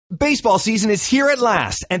Baseball season is here at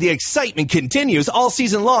last, and the excitement continues all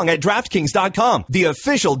season long at DraftKings.com, the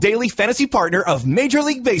official daily fantasy partner of Major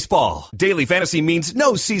League Baseball. Daily fantasy means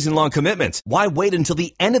no season-long commitments. Why wait until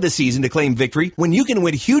the end of the season to claim victory when you can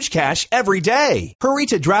win huge cash every day? Hurry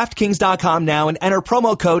to DraftKings.com now and enter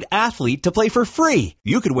promo code ATHLETE to play for free.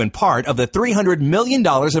 You could win part of the $300 million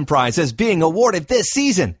in prizes being awarded this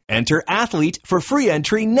season. Enter ATHLETE for free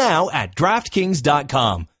entry now at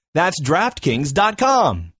DraftKings.com. That's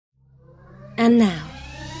DraftKings.com. And now,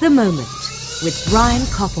 The Moment with Brian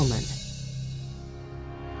Koppelman.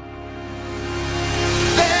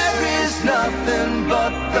 There is nothing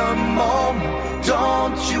but the moment.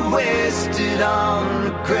 Don't you waste it on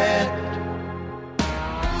regret.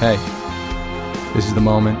 Hey, this is The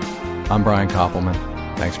Moment. I'm Brian Koppelman.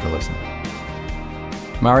 Thanks for listening.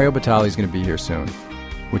 Mario Batali is going to be here soon,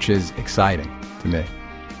 which is exciting to me.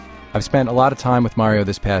 I've spent a lot of time with Mario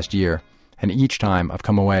this past year, and each time I've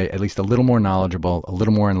come away at least a little more knowledgeable, a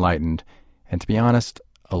little more enlightened, and to be honest,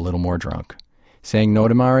 a little more drunk. Saying no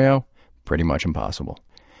to Mario? Pretty much impossible.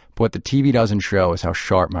 But what the TV doesn't show is how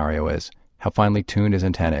sharp Mario is, how finely tuned his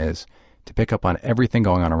antenna is, to pick up on everything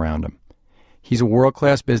going on around him. He's a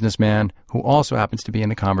world-class businessman who also happens to be in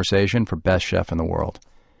the conversation for best chef in the world.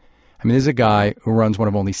 I mean, this is a guy who runs one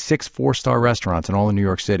of only 6 four-star restaurants in all of New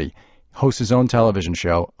York City, hosts his own television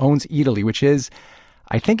show, owns Eataly, which is,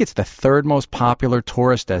 I think it's the 3rd most popular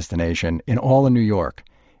tourist destination in all of New York.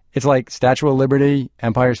 It's like Statue of Liberty,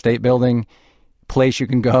 Empire State Building, place you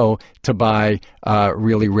can go to buy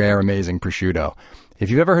really rare, amazing prosciutto. If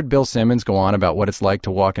you've ever heard Bill Simmons go on about what it's like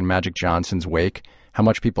to walk in Magic Johnson's wake, how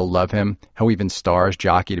much people love him, how even stars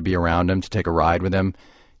jockey to be around him, to take a ride with him,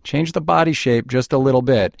 change the body shape just a little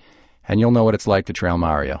bit, and you'll know what it's like to trail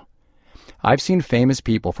Mario. I've seen famous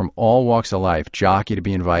people from all walks of life jockey to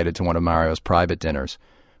be invited to one of Mario's private dinners,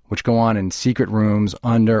 which go on in secret rooms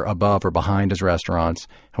under, above, or behind his restaurants,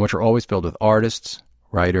 and which are always filled with artists,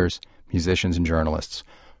 writers, musicians, and journalists,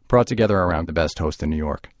 brought together around the best host in New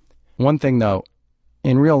York. One thing, though,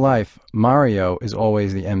 in real life, Mario is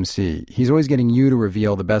always the MC. He's always getting you to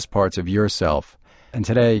reveal the best parts of yourself. And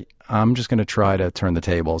today, I'm just going to try to turn the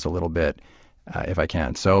tables a little bit, if I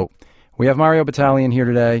can. So we have Mario Batali in here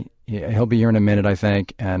today. He'll be here in a minute, I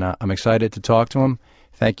think, and I'm excited to talk to him.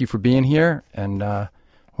 Thank you for being here, and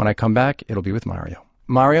when I come back, it'll be with Mario.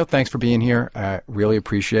 Mario, thanks for being here. I really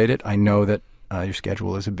appreciate it. I know that your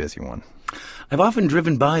schedule is a busy one. I've often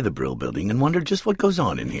driven by the Brill Building and wondered just what goes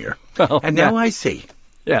on in here. Oh, and now I see.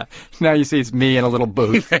 Yeah, now you see it's me in a little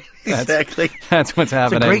booth. Exactly. That's what's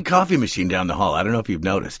happening. It's a great coffee machine down the hall. I don't know if you've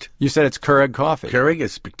noticed. You said it's Keurig coffee. Keurig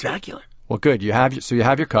is spectacular. Well, good. You have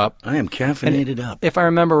your cup. I am caffeinated up. If I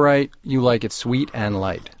remember right, you like it sweet and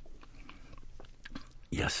light.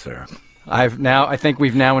 Yes, sir. I think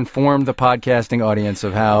we've now informed the podcasting audience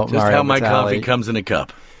of how just Mario how my Batali, coffee comes in a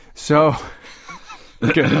cup. So,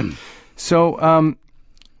 good. So,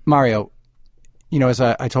 Mario, as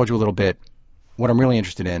I told you a little bit, what I'm really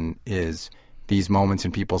interested in is these moments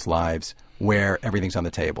in people's lives where everything's on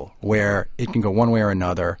the table, where it can go one way or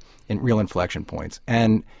another in real inflection points.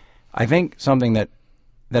 And I think something that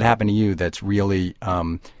happened to you that's really,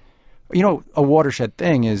 a watershed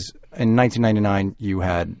thing is in 1999 you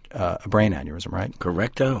had a brain aneurysm, right?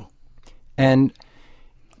 Correcto. And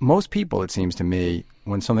most people, it seems to me,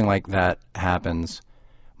 when something like that happens,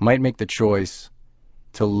 might make the choice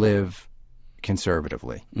to live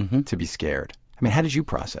conservatively, to be scared. I mean, how did you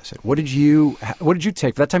process it? What did you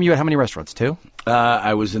take? For that time you had how many restaurants, 2?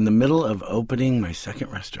 I was in the middle of opening my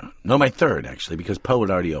 2nd restaurant. No, my 3rd, actually, because Poe had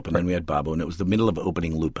already opened. Then we had Babo, and it was the middle of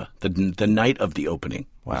opening Lupa. The night of the opening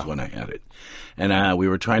was when I had it. And we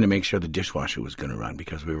were trying to make sure the dishwasher was going to run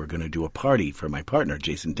because we were going to do a party for my partner,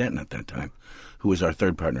 Jason Denton, at that time, who was our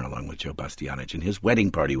 3rd partner along with Joe Bastianich. And his wedding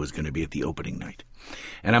party was going to be at the opening night.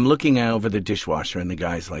 And I'm looking over the dishwasher, and the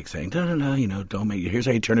guy's like saying, no, don't make it. Here's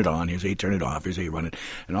how you turn it on. Here's how you turn it off. Here's how you run it.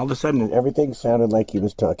 And all of a sudden, everything sounded like he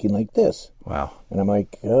was talking like this. Wow. And I'm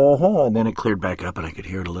like, And then it cleared back up, and I could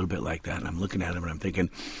hear it a little bit like that. And I'm looking at him, and I'm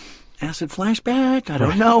thinking, acid flashback? I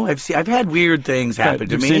don't know. I've had weird things happen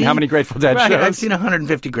to me. You've seen how many Grateful Dead shows? I've seen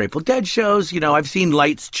 150 Grateful Dead shows. I've seen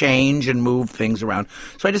lights change and move things around.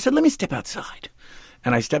 So I just said, let me step outside.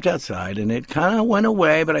 And I stepped outside, and it kind of went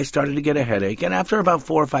away, but I started to get a headache. And after about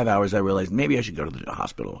 4 or 5 hours, I realized maybe I should go to the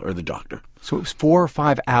hospital or the doctor. So it was 4 or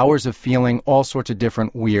 5 hours of feeling all sorts of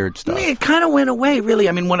different weird stuff. It kind of went away, really.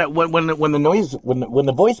 I mean, when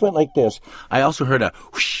the voice went like this, I also heard a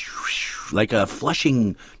whoosh, whoosh, like a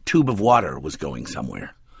flushing tube of water was going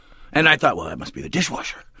somewhere. And I thought, well, that must be the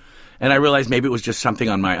dishwasher. And I realized maybe it was just something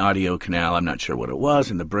on my audio canal. I'm not sure what it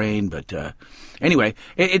was in the brain, but anyway,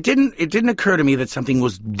 it didn't occur to me that something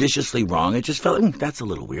was viciously wrong. It just felt, that's a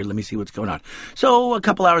little weird. Let me see what's going on. So a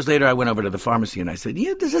couple hours later, I went over to the pharmacy and I said,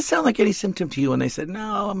 does this sound like any symptom to you? And they said,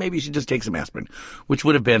 no, maybe you should just take some aspirin, which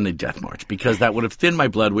would have been the death march, because that would have thinned my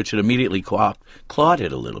blood, which had immediately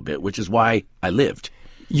clotted a little bit, which is why I lived.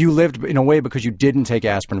 You lived in a way because you didn't take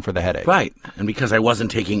aspirin for the headache. Right. And because I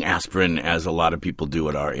wasn't taking aspirin, as a lot of people do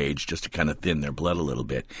at our age, just to kind of thin their blood a little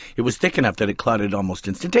bit, it was thick enough that it clotted almost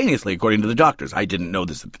instantaneously, according to the doctors. I didn't know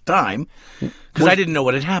this at the time because I didn't know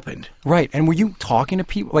what had happened. Right. And were you talking to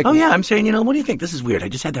people? Oh, yeah. I'm saying, what do you think? This is weird. I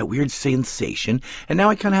just had that weird sensation, and now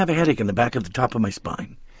I kind of have a headache in the back of the top of my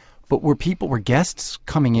spine. But were guests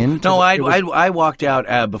coming in? No, I walked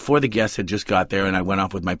out before the guests had just got there, and I went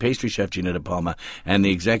off with my pastry chef, Gina De Palma, and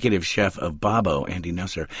the executive chef of Babo, Andy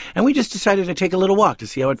Nusser. And we just decided to take a little walk to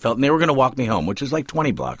see how it felt. And they were going to walk me home, which is like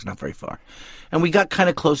 20 blocks, not very far. And we got kind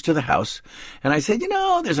of close to the house. And I said,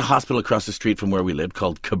 there's a hospital across the street from where we lived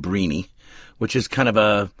called Cabrini, which is kind of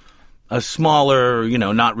a smaller,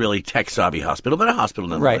 not really tech-savvy hospital, but a hospital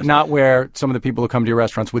nonetheless. Right, not where some of the people who come to your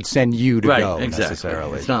restaurants would send you to go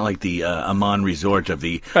necessarily. It's not like the Amman Resort of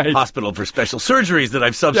the Hospital for Special Surgeries that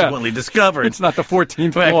I've subsequently discovered. It's not the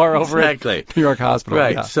 14th floor over at New York Hospital.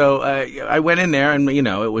 Right, yeah. So I went in there, and,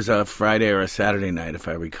 it was a Friday or a Saturday night, if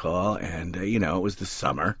I recall, and, it was the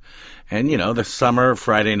summer. And, the summer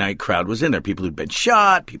Friday night crowd was in there. People who'd been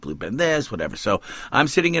shot, people who'd been this, whatever. So I'm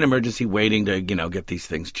sitting in emergency waiting to, get these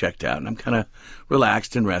things checked out. And I'm kind of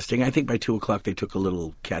relaxed and resting. I think by 2 o'clock they took a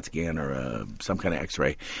little CAT scan or some kind of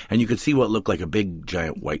X-ray. And you could see what looked like a big,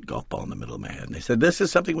 giant white golf ball in the middle of my head. And they said, this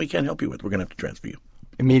is something we can't help you with. We're going to have to transfer you.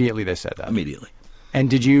 Immediately they said that? Immediately. And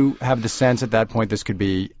did you have the sense at that point this could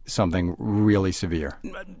be something really severe?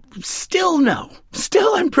 Still no.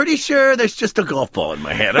 Still, I'm pretty sure there's just a golf ball in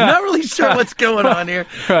my head. I'm not really sure what's going on here.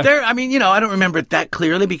 I don't remember it that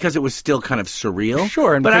clearly because it was still kind of surreal.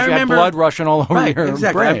 Sure, and because you had blood rushing all over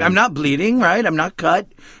your brain. I'm not bleeding, right? I'm not cut.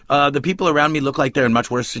 The people around me look like they're in much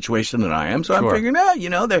worse situation than I am, so I'm figuring,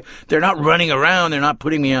 they're not running around. They're not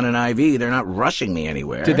putting me on an IV. They're not rushing me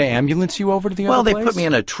anywhere. Did they ambulance you over to the other place? Well, they put me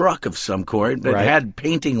in a truck of some sort that had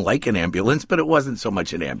painting like an ambulance, but it wasn't so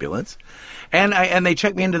much an ambulance. And they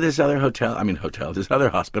checked me into this other this other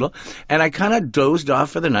hospital, and I kind of dozed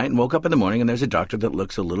off for the night and woke up in the morning, and there's a doctor that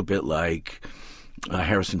looks a little bit like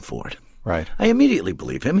Harrison Ford. Right. I immediately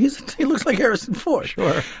believe him. He looks like Harrison Ford.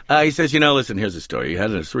 Sure. He says, listen, here's the story. You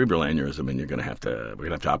had a cerebral aneurysm, and we're going to have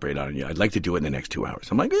to operate on you. I'd like to do it in the next 2 hours.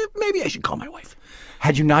 I'm like, maybe I should call my wife.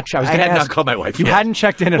 Had you not? I had not called my wife. You hadn't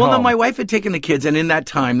checked in at home. Well, no, my wife had taken the kids, and in that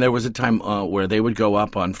time, there was a time where they would go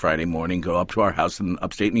up on Friday morning, go up to our house in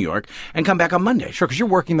upstate New York, and come back on Monday. Sure, because you're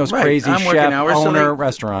working those crazy chef, owner,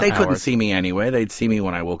 restaurant hours. They couldn't hours. see me anyway. They'd see me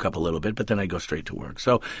when I woke up a little bit, but then I'd go straight to work.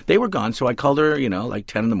 So they were gone, so I called her, like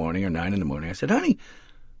 10 in the morning or 9 in the morning. I said, honey.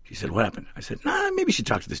 She said, what happened? I said, maybe you should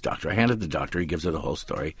talk to this doctor. I handed the doctor. He gives her the whole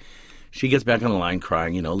story. She gets back on the line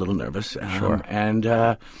crying, a little nervous. Sure.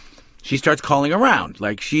 And she starts calling around.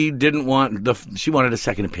 Like she wanted a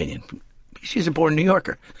second opinion. She's a born New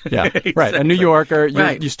Yorker. Yeah, right. A New Yorker.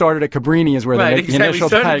 You started at Cabrini is where they make the initial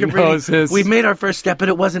diagnosis. We've made our first step, but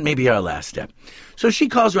it wasn't maybe our last step. So she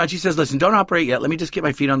calls around. She says, listen, don't operate yet. Let me just get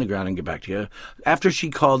my feet on the ground and get back to you. After she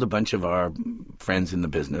called a bunch of our friends in the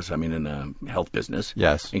business, in the health business,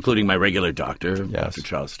 yes, including my regular doctor, yes, Dr.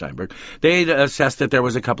 Charles Steinberg, they assessed that there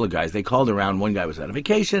was a couple of guys. They called around. One guy was out of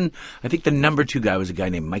vacation. I think the number 2 guy was a guy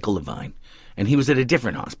named Michael Levine, and he was at a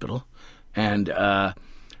different hospital. And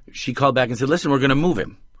she called back and said, listen, we're going to move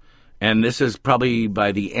him. And this is probably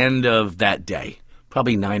by the end of that day,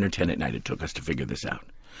 probably 9 or 10 at night it took us to figure this out.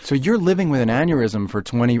 So you're living with an aneurysm for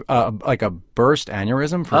 20, like a burst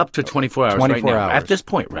aneurysm? For up to 24 hours 24 right now. hours. At this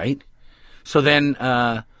point, right? So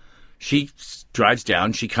then she drives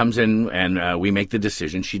down, she comes in, and we make the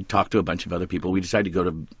decision. She talked to a bunch of other people. We decided to go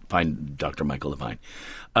to find Dr. Michael Levine.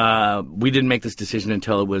 We didn't make this decision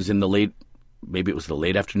until it was in the late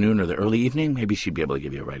afternoon or the early evening. Maybe she'd be able to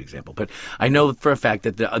give you a right example. But I know for a fact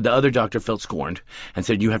that the other doctor felt scorned and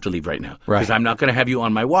said, you have to leave right now. Because I'm not going to have you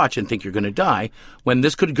on my watch and think you're going to die when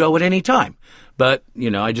this could go at any time. But,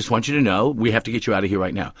 I just want you to know we have to get you out of here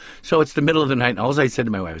right now. So it's the middle of the night, and all I said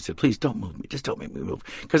to my wife, I said, please don't move me. Just don't make me move.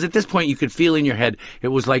 Because at this point, you could feel in your head, it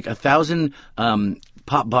was like 1,000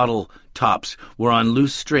 pop bottle tops were on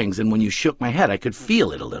loose strings, and when you shook my head, I could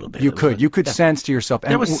feel it a little bit. You could sense to yourself.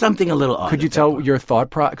 There was something a little odd. Could you tell your thought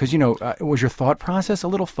process? Because, was your thought process a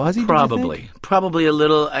little fuzzy? Probably a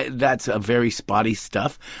little. That's a very spotty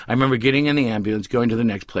stuff. I remember getting in the ambulance, going to the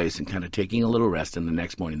next place, and kind of taking a little rest, and the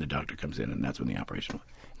next morning the doctor comes in, and that's when the operation was.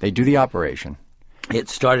 They do the operation. It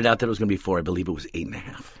started out that it was going to be 4. I believe it was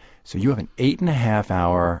 8.5. So you have an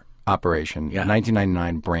 8.5-hour operation,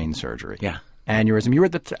 1999 brain surgery. Yeah. Aneurysm. You were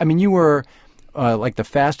you were like the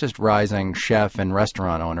fastest rising chef and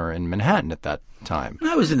restaurant owner in Manhattan at that time.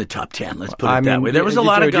 I was in the top 10, let's put it that way. There was a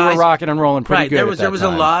lot of guys. You were rocking and rolling pretty good. There was a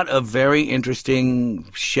lot of very interesting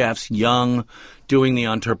chefs, young, doing the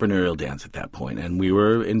entrepreneurial dance at that point, and we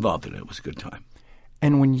were involved in it. It was a good time.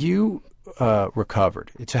 And when you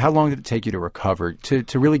recovered, so how long did it take you to recover,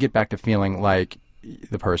 to really get back to feeling like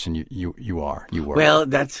the person you were? Well,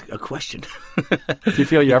 that's a question. Do you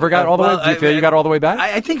feel you ever got all the way? Do you feel you got all the way back?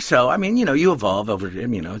 I think so. I mean, you evolve over.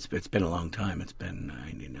 It's been a long time. It's been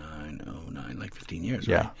 99, 09, like 15 years.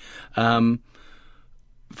 Yeah. Right?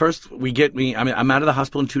 First, I'm out of the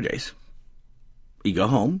hospital in 2 days. You go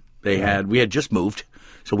home. We had just moved.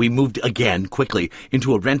 So we moved again quickly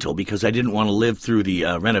into a rental because I didn't want to live through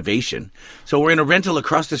the renovation. So we're in a rental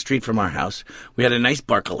across the street from our house. We had a nice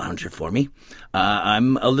Barca lounger for me.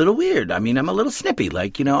 I'm a little weird. I'm a little snippy. I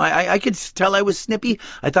could tell I was snippy.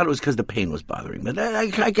 I thought it was because the pain was bothering me. But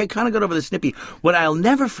I kind of got over the snippy. What I'll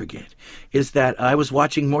never forget is that I was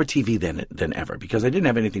watching more TV than ever because I didn't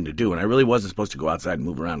have anything to do, and I really wasn't supposed to go outside and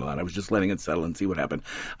move around a lot. I was just letting it settle and see what happened.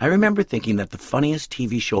 I remember thinking that the funniest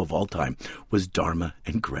TV show of all time was Dharma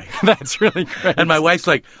and Greg. That's really great. And my wife's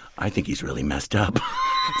like, I think he's really messed up.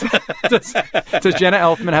 Does Jenna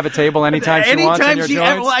Elfman have a table anytime she wants in your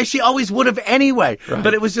joints? Well, she always would have anyway. Right.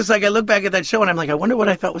 But it was just like I look back at that show and I'm like, I wonder what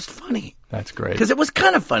I thought was funny. That's great. Because it was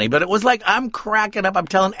kind of funny, but it was like I'm cracking up. I'm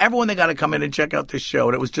telling everyone they got to come in and check out this show,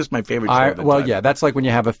 and it was just my favorite show. Yeah, that's like when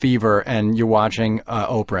you have a fever and you're watching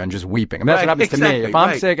Oprah and just weeping. That's what happens to me. If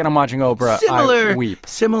I'm sick and I'm watching Oprah, I weep.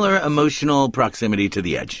 Similar emotional proximity to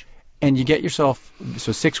the edge. And you get yourself,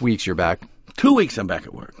 so 6 weeks you're back. 2 weeks I'm back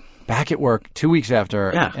at work. Back at work 2 weeks after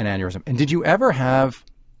an aneurysm. And did you ever have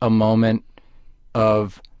a moment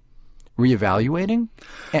of reevaluating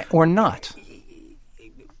or not?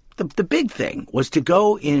 The big thing was to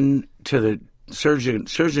go into the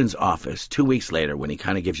surgeon's office 2 weeks later when he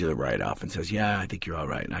kind of gives you the write-off and says, yeah, I think you're all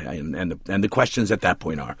right. And the questions at that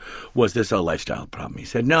point are, was this a lifestyle problem? He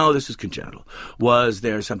said, no, this is congenital. Was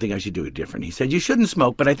there something I should do different? He said, you shouldn't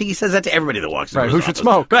smoke, but I think he says that to everybody that walks in his office. Who should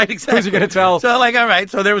smoke? Right, exactly. Who's he going to tell? So, all right,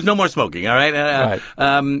 so there was no more smoking, all right?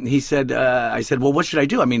 He said, I said, well, what should I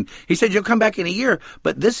do? He said, you'll come back in a year,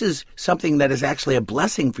 but this is something that is actually a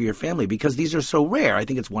blessing for your family because these are so rare. I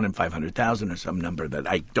think it's 1 in 500,000 or some number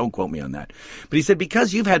that don't quote me on that. But he said,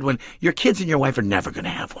 because you've had one, your kids and your wife are never going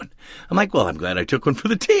to have one. I'm like, well, I'm glad I took one for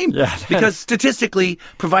the team. Yeah. Because statistically,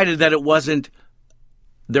 provided that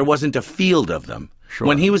there wasn't a field of them. Sure.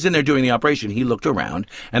 When he was in there doing the operation, he looked around,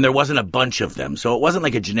 and there wasn't a bunch of them. So it wasn't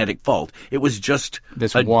like a genetic fault. It was just a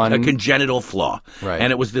congenital flaw. Right.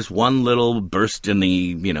 And it was this one little burst in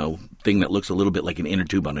the, thing that looks a little bit like an inner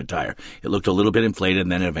tube on a tire. It looked a little bit inflated,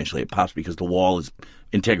 and then eventually it pops because the wall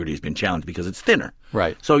integrity has been challenged because it's thinner.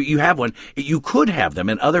 Right. So you have one. You could have them,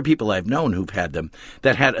 and other people I've known who've had them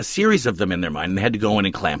that had a series of them in their mind, and they had to go in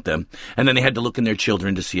and clamp them, and then they had to look in their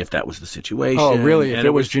children to see if that was the situation. Oh, really? If it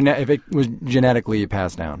was genetically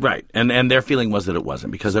passed down. Right. And their feeling was that it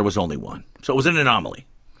wasn't because there was only one. So it was an anomaly.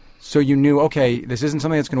 So you knew, okay, this isn't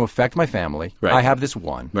something that's going to affect my family. Right. I have this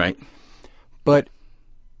one. Right. But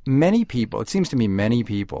many people, it seems to me many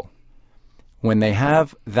people, when they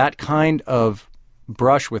have that kind of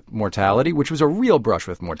brush with mortality, which was a real brush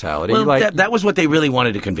with mortality. Well, that was what they really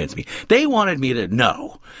wanted to convince me. They wanted me to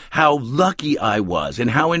know how lucky I was and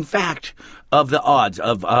how, in fact, of the odds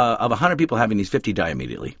of 100 people having these, 50 die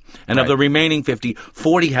immediately. And of the remaining 50,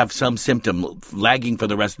 40 have some symptom lagging for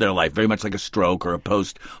the rest of their life, very much like a stroke or a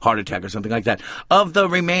post-heart attack or something like that. Of the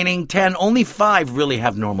remaining 10, only 5 really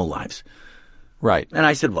have normal lives. Right. And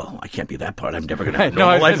I said, well, I can't be that part. I'm never going to have a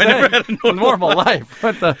normal life. I never had a normal life.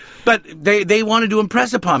 But they wanted to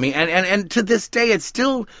impress upon me. And to this day, it's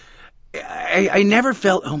still, I never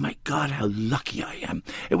felt, oh, my God, how lucky I am.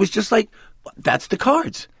 It was just like, that's the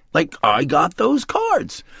cards. Like, I got those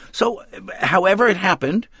cards. So, however it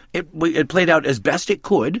happened, it played out as best it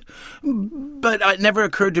could, but it never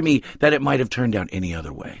occurred to me that it might have turned out any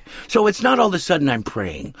other way. So it's not all of a sudden I'm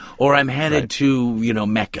praying or I'm headed to,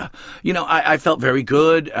 Mecca. I felt very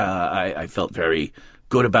good. I felt very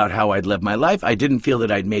good about how I'd lived my life. I didn't feel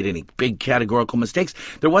that I'd made any big categorical mistakes.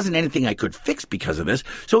 There wasn't anything I could fix because of this,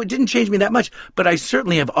 so it didn't change me that much. But I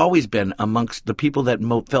certainly have always been amongst the people that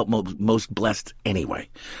felt most blessed anyway.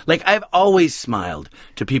 Like, I've always smiled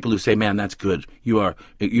to people who say, man, that's good. You're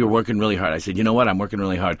working really hard. I said, you know what? I'm working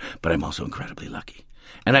really hard, but I'm also incredibly lucky.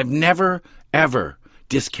 And I've never, ever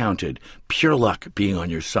discounted pure luck being on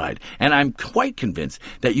your side. And I'm quite convinced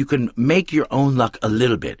that you can make your own luck a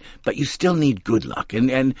little bit, but you still need good luck.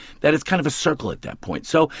 And that it's kind of a circle at that point.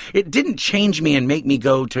 So it didn't change me and make me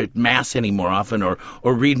go to Mass any more often or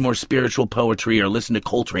read more spiritual poetry or listen to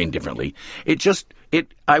Coltrane differently.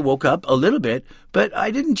 I woke up a little bit, but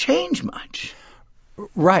I didn't change much.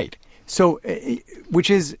 Right. So, which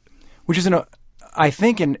is I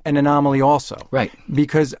think an anomaly also. Right.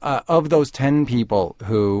 Because of those 10 people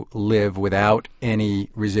who live without any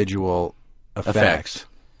residual effects,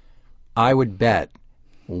 I would bet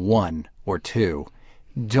 1 or 2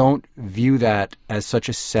 don't view that as such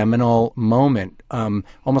a seminal moment,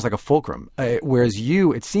 almost like a fulcrum. Whereas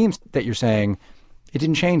it seems that you're saying it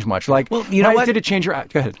didn't change much. Like, well, you know what? Did it change your...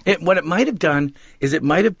 Go ahead. What it might have done is it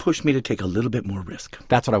might have pushed me to take a little bit more risk.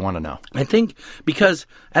 That's what I want to know. I think because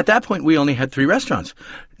at that point we only had 3 restaurants.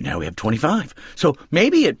 Now we have 25. So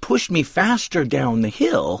maybe it pushed me faster down the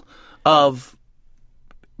hill of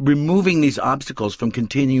removing these obstacles from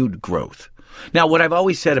continued growth. Now, what I've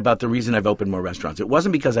always said about the reason I've opened more restaurants, it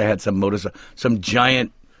wasn't because I had some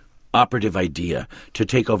giant operative idea to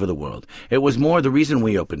take over the world. It was more the reason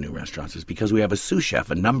we open new restaurants is because we have a sous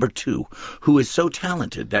chef, a number 2, who is so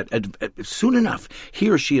talented that soon enough he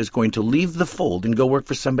or she is going to leave the fold and go work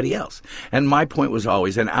for somebody else. And my point was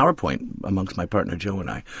always, and our point amongst my partner Joe and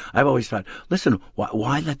I've always thought, listen,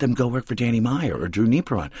 why let them go work for Danny Meyer or Drew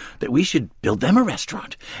Nieperon? That we should build them a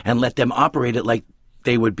restaurant and let them operate it like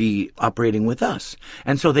they would be operating with us.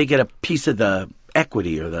 And so they get a piece of the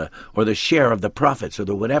equity or the share of the profits or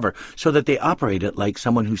the whatever, so that they operate it like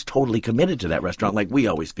someone who's totally committed to that restaurant, like we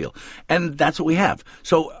always feel. And that's what we have.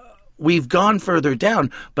 So we've gone further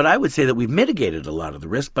down, but I would say that we've mitigated a lot of the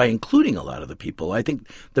risk by including a lot of the people. I think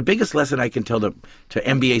the biggest lesson I can tell to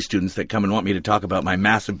MBA students that come and want me to talk about my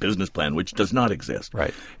massive business plan, which does not exist.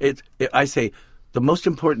 Right. I say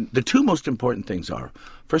the two most important things are,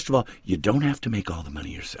 first of all, you don't have to make all the money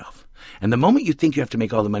yourself. And the moment you think you have to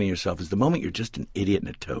make all the money yourself is the moment you're just an idiot and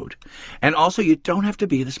a toad. And also, you don't have to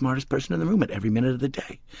be the smartest person in the room at every minute of the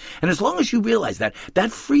day. And as long as you realize that,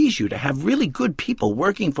 that frees you to have really good people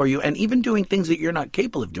working for you and even doing things that you're not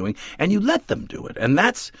capable of doing, and you let them do it. And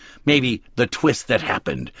that's maybe the twist that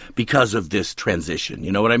happened because of this transition.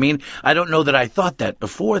 You know what I mean? I don't know that I thought that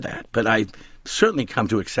before that, but I certainly come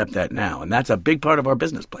to accept that now. And that's a big part of our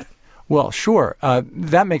business plan. Well, sure.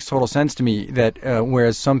 That makes total sense to me, that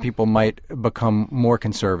whereas some people might become more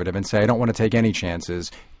conservative and say, I don't want to take any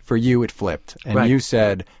chances, for you it flipped. And right. You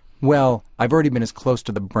said, well, I've already been as close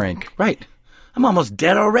to the brink. Right. I'm almost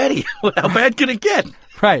dead already. How bad could it get?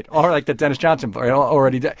 Right. Or like the Dennis Johnson,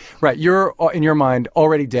 already dead. Right. You're, in your mind,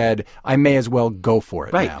 already dead. I may as well go for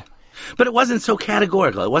it now. But it wasn't so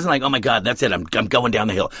categorical. It wasn't like, oh my God, that's it. I'm going down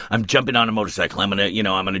the hill. I'm jumping on a motorcycle. I'm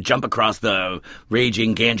gonna jump across the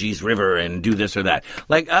raging Ganges River and do this or that.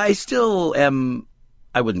 Like, I still am.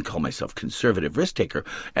 I wouldn't call myself conservative risk taker.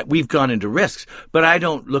 We've gone into risks, but I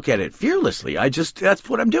don't look at it fearlessly. That's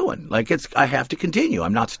what I'm doing. Like, I have to continue.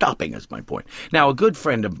 I'm not stopping, is my point. Now, a good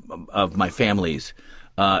friend of my family's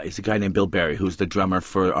is a guy named Bill Berry, who's the drummer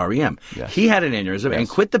for REM. Yes. He had an aneurysm and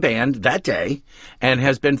quit the band that day and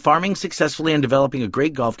has been farming successfully and developing a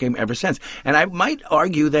great golf game ever since. And I might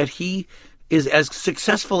argue that he is as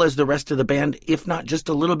successful as the rest of the band, if not just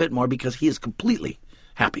a little bit more, because he is completely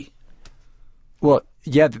happy. Well,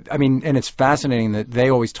 yeah, I mean, and it's fascinating that they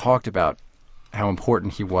always talked about how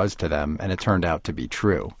important he was to them, and it turned out to be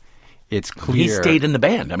true. It's clear. He stayed in the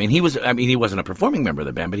band. He wasn't a performing member of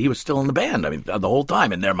the band, but he was still in the band. The whole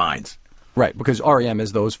time in their minds. Right, because REM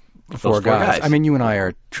is those four guys. I mean, you and I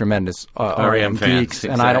are tremendous REM geeks, fans,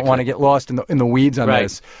 and I don't want to get lost in the weeds on right.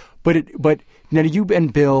 this. But now, you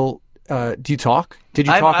and Bill, do you talk? Did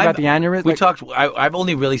you talk about the aneurysm? We talked. I've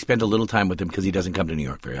only really spent a little time with him because he doesn't come to New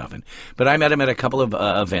York very often. But I met him at a couple of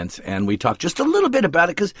events, and we talked just a little bit about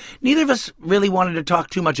it because neither of us really wanted to talk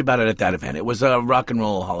too much about it at that event. It was a Rock and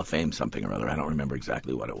Roll Hall of Fame something or other. I don't remember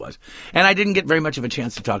exactly what it was. And I didn't get very much of a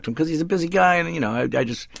chance to talk to him because he's a busy guy, and I'm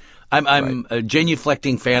right. A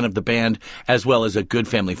genuflecting fan of the band as well as a good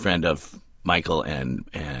family friend of Michael and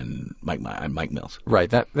Mike Mills. Right.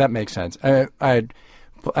 That makes sense.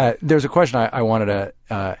 There's a question I wanted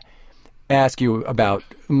to ask you about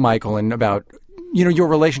Michael and about your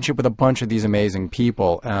relationship with a bunch of these amazing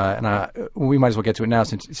people, and we might as well get to it now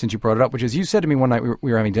since you brought it up. Which is, you said to me one night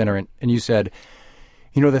we were having dinner, and you said,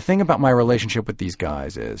 the thing about my relationship with these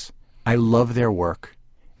guys is I love their work,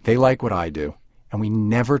 they like what I do, and we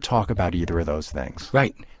never talk about either of those things.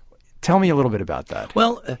 Right. Tell me a little bit about that.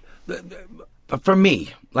 Well, for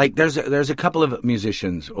me, like there's a couple of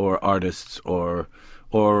musicians or artists or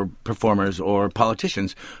or performers or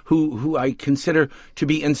politicians who I consider to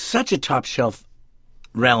be in such a top shelf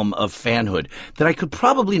realm of fanhood that I could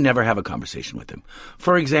probably never have a conversation with him.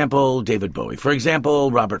 For example, David Bowie. For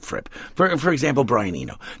example, Robert Fripp. For example, Brian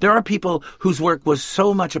Eno. There are people whose work was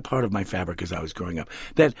so much a part of my fabric as I was growing up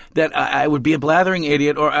that I would be a blathering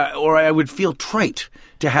idiot or I would feel trite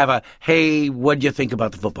to have a, hey, what'd you think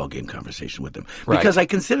about the football game conversation with them? Right. Because I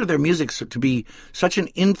consider their music to be such an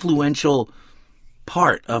influential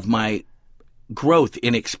part of my growth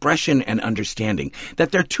in expression and understanding that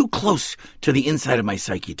they're too close to the inside of my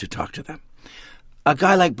psyche to talk to them. A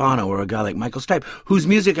guy like Bono or a guy like Michael Stipe, whose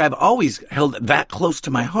music I've always held that close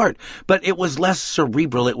to my heart, but it was less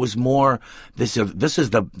cerebral. It was more, this is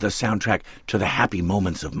the soundtrack to the happy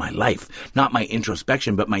moments of my life, not my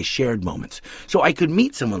introspection, but my shared moments. So I could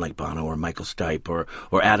meet someone like Bono or Michael Stipe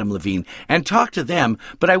or Adam Levine and talk to them,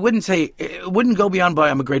 but I wouldn't say, it wouldn't go beyond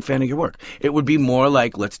by, I'm a great fan of your work. It would be more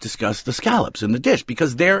like, let's discuss the scallops in the dish,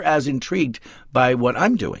 because they're as intrigued by what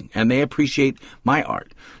I'm doing, and they appreciate my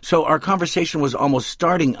art. So our conversation was almost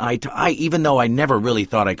starting eye to eye, even though I never really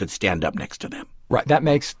thought I could stand up next to them. Right. That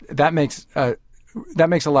makes a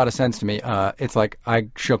lot of sense to me. It's like I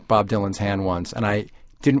shook Bob Dylan's hand once, and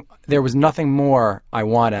there was nothing more I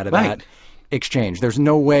want out of that exchange. There's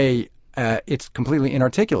no way. It's completely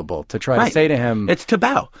inarticulable to try to say to him. It's to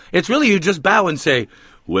bow. It's really you just bow and say,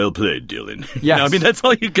 "Well played, Dylan." Yes. I mean, that's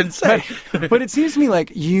all you can say. But it seems to me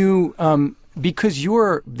like you, because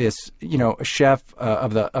you're this, a chef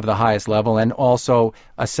of the highest level and also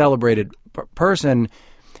a celebrated person,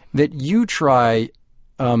 that you try,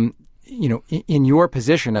 in your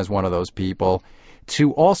position as one of those people,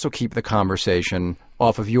 to also keep the conversation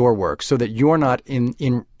off of your work, so that you're not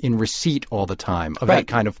in receipt all the time of that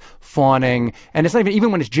kind of fawning. And it's not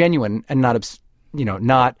even when it's genuine and not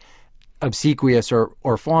not obsequious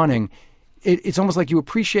or fawning. It's almost like you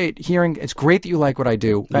appreciate hearing. It's great that you like what I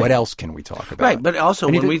do. Right. What else can we talk about? Right, but also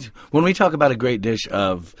when we talk about a great dish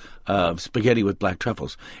of spaghetti with black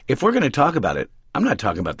truffles, if we're going to talk about it, I'm not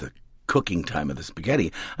talking about the cooking time of the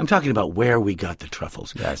spaghetti. I'm talking about where we got the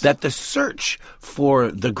truffles. Yes. That the search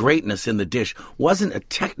for the greatness in the dish wasn't a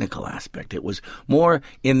technical aspect. It was more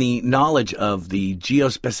in the knowledge of the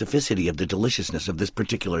geospecificity of the deliciousness of this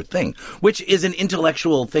particular thing, which is an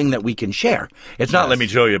intellectual thing that we can share. It's not, let me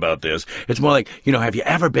tell you about this. It's more like, have you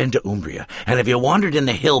ever been to Umbria? And have you wandered in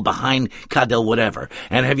the hill behind Cadel whatever?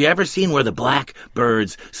 And have you ever seen where the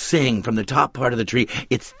blackbirds sing from the top part of the tree?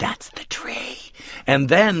 That's the tree. And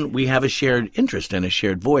then we have a shared interest and a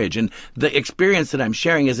shared voyage. And the experience that I'm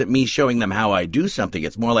sharing isn't me showing them how I do something.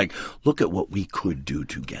 It's more like, look at what we could do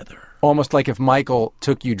together. Almost like if Michael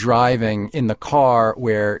took you driving in the car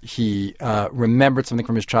where he remembered something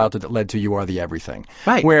from his childhood that led to You Are the Everything.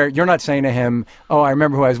 Right. Where you're not saying to him, oh, I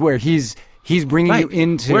remember who I was where. He's bringing you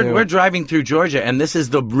into... We're driving through Georgia, and this is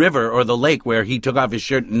the river or the lake where he took off his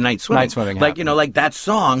shirt and night swimming. Night swimming. Like that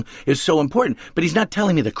song is so important. But he's not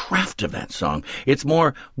telling me the craft of that song. It's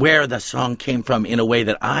more where the song came from in a way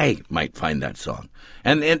that I might find that song.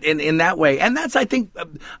 And in that way, and that's, I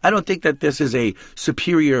don't think that this is a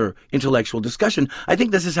superior intellectual discussion. I think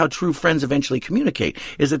this is how true friends eventually communicate,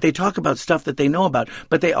 is that they talk about stuff that they know about,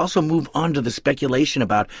 but they also move on to the speculation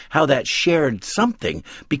about how that shared something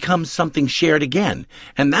becomes something shared again.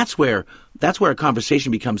 And that's where a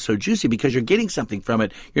conversation becomes so juicy, because you're getting something from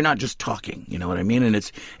it. You're not just talking, you know what I mean?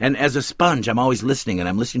 And as a sponge, I'm always listening, and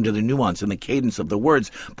I'm listening to the nuance and the cadence of the words,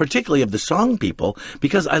 particularly of the song people,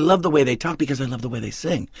 because I love the way they talk, because I love the way they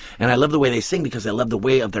sing. And I love the way they sing because I love the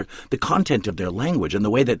way of the content of their language and the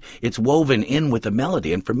way that it's woven in with the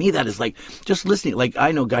melody. And for me, that is like just listening. Like,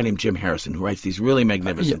 I know a guy named Jim Harrison who writes these really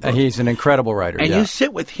magnificent books. He's an incredible writer. And you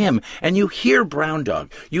sit with him and you hear Brown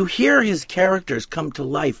Dog. You hear his characters come to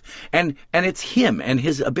life. And it's him and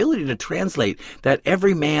his ability to translate that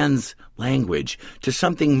every man's language to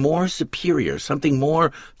something more superior, something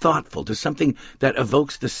more thoughtful, to something that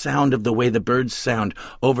evokes the sound of the way the birds sound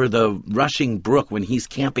over the rushing brook when he's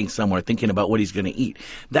camping somewhere thinking about what he's going to eat.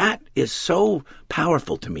 That is so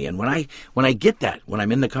powerful to me. And when I get that, when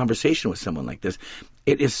I'm in the conversation with someone like this,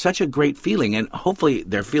 it is such a great feeling. And hopefully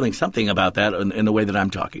they're feeling something about that in the way that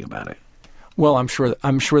I'm talking about it. Well, I'm sure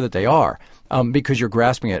that they are. Because you're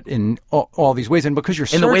grasping it in all these ways, and because you're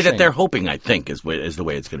searching. In the way that they're hoping, I think, is the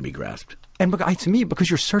way it's going to be grasped. And to me, because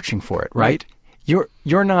you're searching for it, right?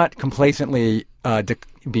 You're not complacently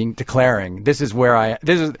declaring this is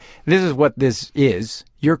what this is.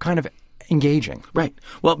 You're kind of engaging, right?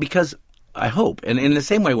 Well, because I hope. And in the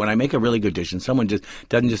same way, when I make a really good dish and someone just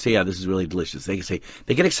doesn't just say, yeah, this is really delicious, they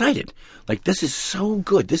get excited. Like, this is so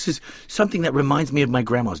good. This is something that reminds me of my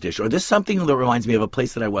grandma's dish, or this is something that reminds me of a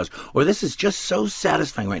place that I was, or this is just so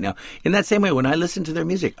satisfying right now. In that same way, when I listen to their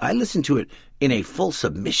music, I listen to it in a full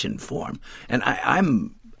submission form. And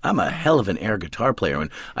I'm a hell of an air guitar player, and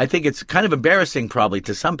I think it's kind of embarrassing probably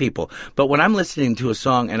to some people. But when I'm listening to a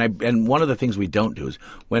song, and one of the things we don't do is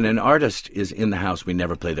when an artist is in the house, we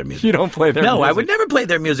never play their music. You don't play their music? No, I would never play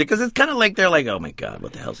their music because it's kind of like they're like, oh my God,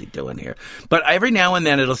 what the hell's he doing here? But every now and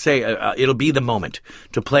then it'll say, it'll be the moment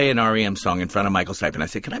to play an REM song in front of Michael Stipe, and I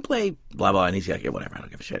say, can I play blah blah? And he's like, yeah, whatever, I don't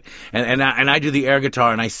give a shit. And I do the air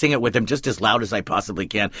guitar and I sing it with him just as loud as I possibly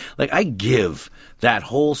can. Like, I give that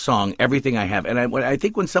whole song everything I have, and I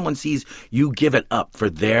think when someone sees you give it up for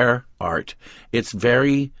their art, it's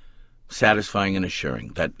very satisfying and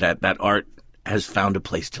assuring that art has found a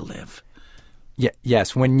place to live. Yeah,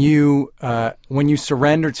 yes, when you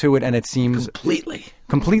surrender to it and it seems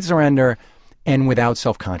complete surrender and without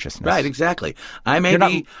self-consciousness. Right, exactly. I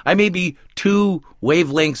may be 2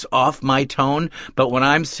 wavelengths off my tone, but when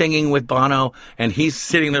I'm singing with Bono and he's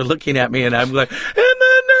sitting there looking at me and I'm like,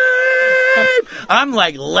 I'm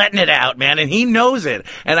like letting it out, man, and he knows it.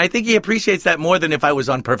 And I think he appreciates that more than if I was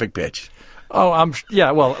on perfect pitch. Oh,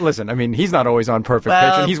 well, listen, I mean, he's not always on perfect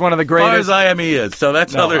pitch, and he's one of the greatest. As far as I am, he is, so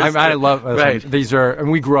that's other. I love, right. These are, and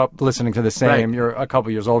we grew up listening to the same, right. You're a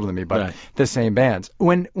couple years older than me, but the same bands.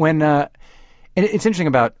 And it's interesting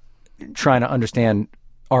about trying to understand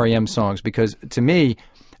REM songs, because to me,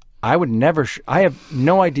 I have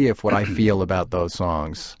no idea if what I feel about those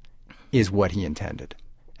songs is what he intended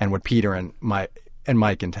and what Peter and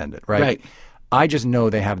Mike intended, right? Right. I just know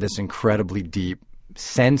they have this incredibly deep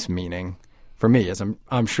sense meaning for me, as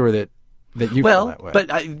I'm sure that you feel that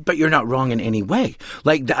way. But you're not wrong in any way.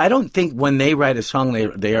 Like, I don't think when they write a song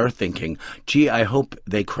they are thinking, gee, I hope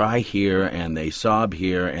they cry here and they sob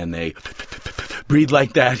here and they breathe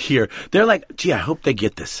like that here. They're like, gee, I hope they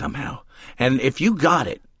get this somehow. And if you got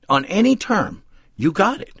it on any term, you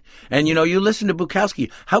got it. And, you listen to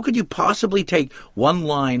Bukowski. How could you possibly take one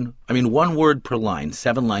word per line,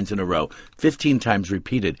 7 lines in a row, 15 times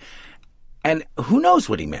repeated? And who knows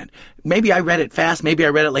what he meant? Maybe I read it fast. Maybe I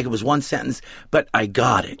read it like it was one sentence, but I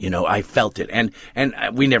got it. I felt it. And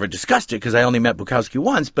we never discussed it because I only met Bukowski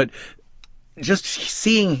once, but just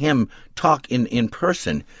seeing him talk in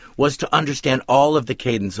person was to understand all of the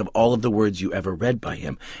cadence of all of the words you ever read by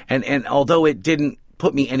him. And although it didn't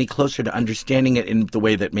put me any closer to understanding it in the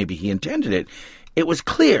way that maybe he intended it, it was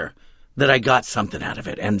clear that I got something out of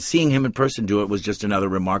it. And seeing him in person do it was just another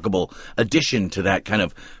remarkable addition to that kind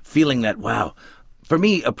of feeling that, wow. For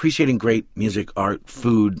me, appreciating great music, art,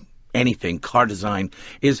 food, anything, car design,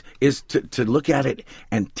 is to look at it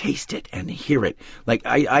and taste it and hear it. Like,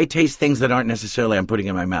 I taste things that aren't necessarily I'm putting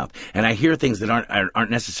in my mouth, and I hear things that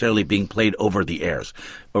aren't necessarily being played over the airs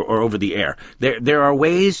or over the air. There are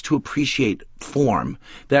ways to appreciate form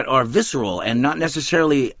that are visceral and not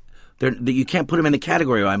necessarily that you can't put them in the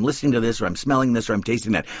category of I'm listening to this or I'm smelling this or I'm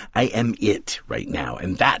tasting that. I am it right now,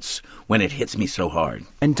 and that's when it hits me so hard.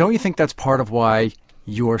 And don't you think that's part of why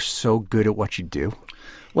you're so good at what you do?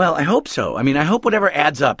 Well, I hope so. I mean, I hope whatever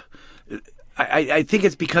adds up. I think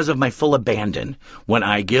it's because of my full abandon when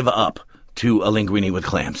I give up to a linguine with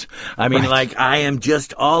clams. I mean, like, I am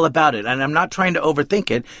just all about it. And I'm not trying to overthink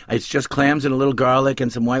it. It's just clams and a little garlic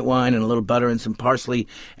and some white wine and a little butter and some parsley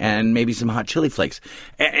and maybe some hot chili flakes.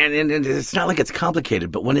 And it's not like it's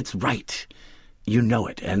complicated, but when it's right, you know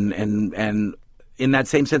it. And in that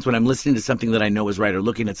same sense, when I'm listening to something that I know is right or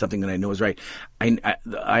looking at something that I know is right,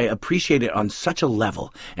 I appreciate it on such a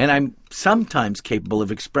level. And I'm sometimes capable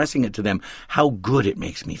of expressing it to them how good it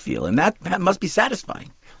makes me feel. And that must be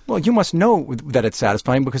satisfying. Well, you must know that it's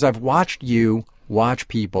satisfying because I've watched you watch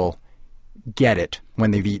people get it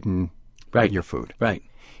when they've eaten your food. Right.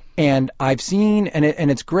 And I've seen,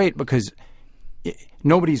 and it's great because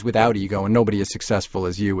nobody's without ego and nobody as successful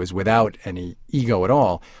as you is without any ego at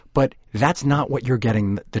all. But that's not what you're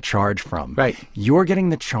getting the charge from. Right. You're getting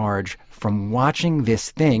the charge from watching this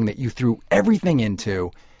thing that you threw everything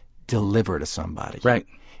into deliver to somebody. Right.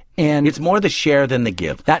 And it's more the share than the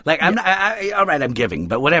give. All right, I'm giving,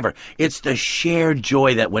 but whatever. It's the shared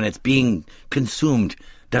joy that when it's being consumed,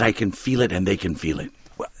 that I can feel it and they can feel it.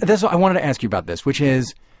 That's what I wanted to ask you about this, which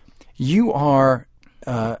is you're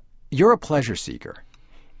a pleasure seeker,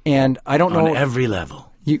 and I don't know on every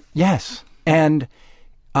level. Yes, and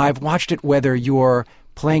I've watched it whether you're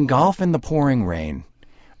playing golf in the pouring rain,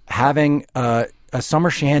 having a summer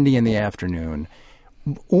shandy in the afternoon,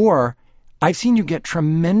 or I've seen you get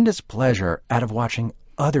tremendous pleasure out of watching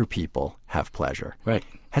other people have pleasure. Right.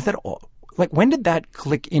 Has that like, when did that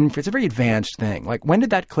click in for? It's a very advanced thing. Like, when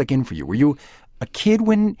did that click in for you? Were you a kid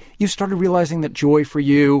when you started realizing that joy for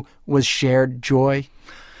you was shared joy?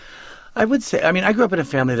 I would say, I mean, I grew up in a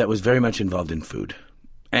family that was very much involved in food.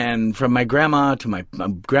 And from my grandma to my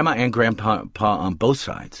grandma and grandpa on both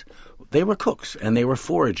sides, they were cooks and they were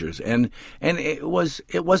foragers, and it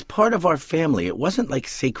was part of our family. It wasn't like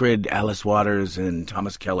sacred Alice Waters and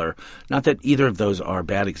Thomas Keller. Not that either of those are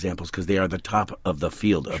bad examples, because they are the top of the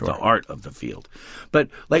field, of the art of the field. But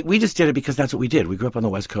like, we just did it because that's what we did. We grew up on the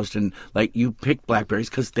West Coast, and like, you picked blackberries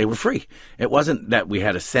because they were free. It wasn't that we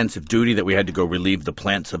had a sense of duty that we had to go relieve the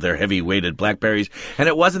plants of their heavy weighted blackberries, and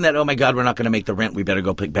it wasn't that, oh my God, we're not going to make the rent, we better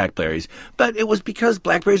go pick blackberries. But it was because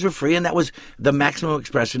blackberries were free, and that was the maximum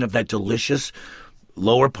expression of that delicious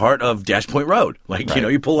lower part of Dash Point Road. Like, right. You know,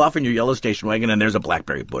 you pull off in your yellow station wagon and there's a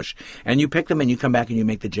blackberry bush. And you pick them and you come back and you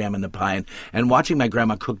make the jam and the pie. And watching my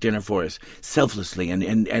grandma cook dinner for us selflessly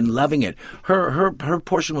and loving it. Her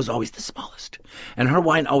portion was always the smallest. And her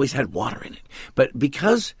wine always had water in it. But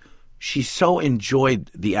because she so enjoyed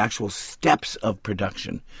the actual steps of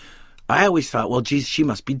production, I always thought, well, geez, she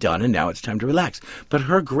must be done and now it's time to relax. But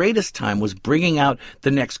her greatest time was bringing out the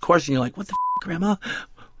next course, and you're like, what the Grandma?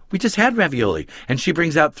 We just had ravioli. And she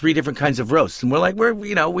brings out 3 different kinds of roasts. And we're like,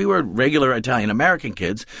 we were regular Italian-American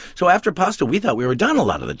kids. So after pasta, we thought we were done a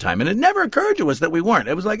lot of the time. And it never occurred to us that we weren't.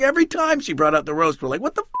 It was like every time she brought out the roast, we're like,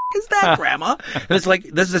 what the is that, Grandma? And it's like,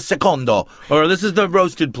 this is a secondo, or this is the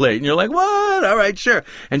roasted plate. And you're like, what? All right, sure.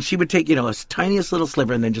 And she would take, a tiniest little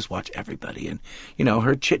sliver and then just watch everybody. And,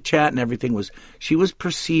 her chit-chat and everything she was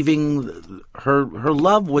perceiving her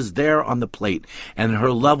love was there on the plate. And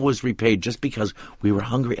her love was repaid just because we were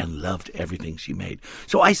hungry and loved everything she made.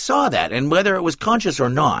 So I saw that, and whether it was conscious or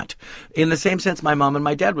not, in the same sense, my mom and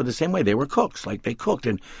my dad were the same way. They were cooks, like they cooked.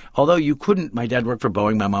 And although my dad worked for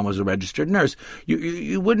Boeing, my mom was a registered nurse,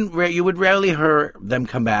 you would rarely hear them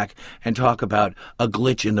come back and talk about a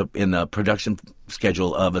glitch in the production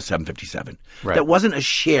schedule of a 757. Right. That wasn't a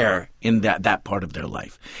share in that part of their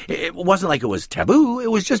life. It wasn't like it was taboo.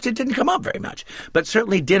 It was just, it didn't come up very much. But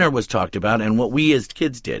certainly dinner was talked about, and what we as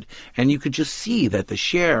kids did. And you could just see that the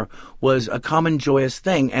share was a common joyous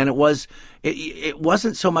thing. And it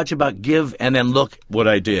wasn't so much about give and then look what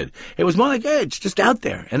I did. It was more like, hey, it's just out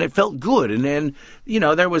there, and it felt good. And then,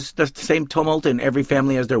 there was the same tumult in every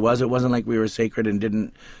family as there was. It wasn't like we were sacred and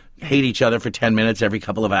didn't hate each other for 10 minutes every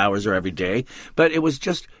couple of hours or every day. But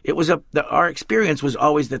our experience was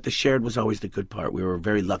always that the shared was always the good part. We were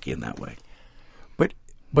very lucky in that way.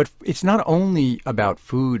 But it's not only about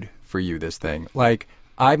food for you, this thing. Like,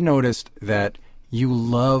 I've noticed that you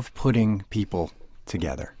love putting people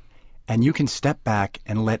together. And you can step back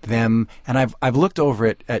and let them, and I've looked over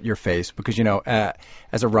it at your face because,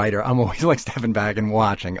 as a writer, I'm always like stepping back and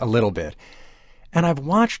watching a little bit. And I've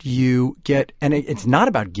watched you and it's not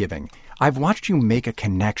about giving. I've watched you make a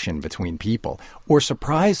connection between people or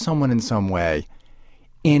surprise someone in some way,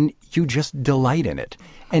 and you just delight in it.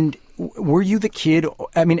 And were you the kid,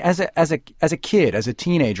 I mean, as a kid, as a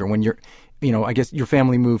teenager, when I guess your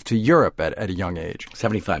family moved to Europe at a young age?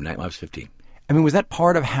 75, I was 15. I mean, was that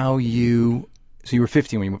part of how you were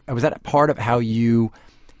 15 was that part of how you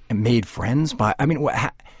made friends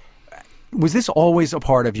was this always a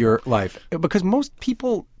part of your life? Because most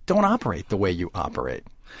people don't operate the way you operate.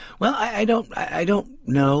 Well, I don't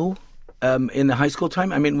know. In the high school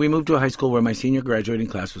time, I mean, we moved to a high school where my senior graduating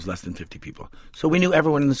class was less than 50 people. So we knew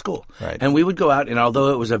everyone in the school. Right. And we would go out, and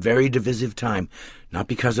although it was a very divisive time, not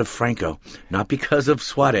because of Franco, not because of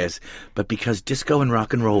Suarez, but because disco and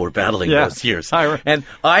rock and roll were battling those years. And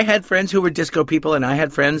I had friends who were disco people, and I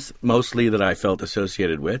had friends, mostly that I felt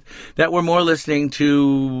associated with, that were more listening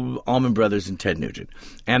to Allman Brothers and Ted Nugent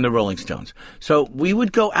and the Rolling Stones. So we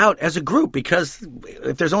would go out as a group, because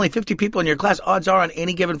if there's only 50 people in your class, odds are on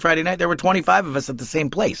any given Friday night there were 25 of us at the same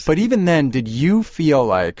place. But even then, did you feel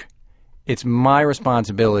like it's my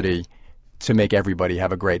responsibility to make everybody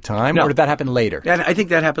have a great time? No. Or did that happen later? I think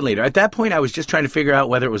that happened later. At that point, I was just trying to figure out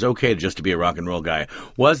whether it was okay just to be a rock and roll guy.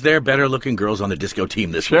 Was there better looking girls on the disco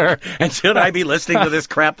team this year? And should I be listening to this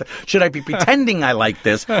crap? Should I be pretending I like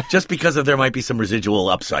this just because there might be some residual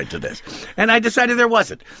upside to this? And I decided there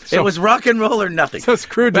wasn't. It was rock and roll or nothing. So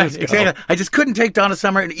screw disco. Exactly. I just couldn't take Donna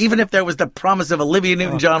Summer, and even if there was the promise of Olivia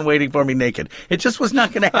Newton-John waiting for me naked, it just was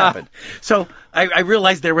not going to happen. So I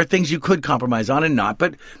realized there were things you could compromise on and not.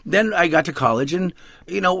 But then I got to college, and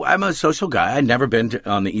I'm a social guy. I'd never been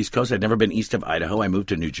on the East Coast. I'd never been east of Idaho. I moved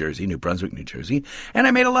to New Brunswick, New Jersey, and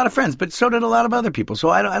I made a lot of friends, but so did a lot of other people. So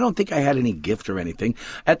I don't think I had any gift or anything.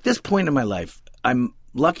 At this point in my life, I'm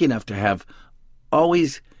lucky enough to have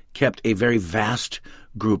always kept a very vast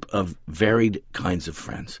group of varied kinds of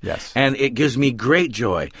friends. Yes. And it gives me great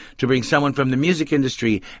joy to bring someone from the music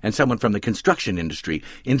industry and someone from the construction industry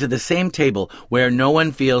into the same table where no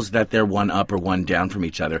one feels that they're one up or one down from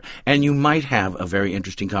each other. And you might have a very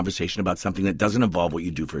interesting conversation about something that doesn't involve what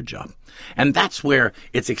you do for a job. And that's where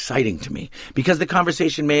it's exciting to me, because the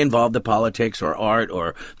conversation may involve the politics or art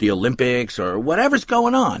or the Olympics or whatever's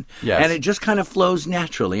going on. Yes. And it just kind of flows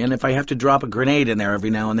naturally. And if I have to drop a grenade in there every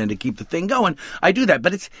now and then to keep the thing going, I do that.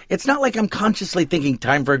 But it's not like I'm consciously thinking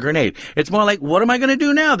time for a grenade. It's more like, what am I going to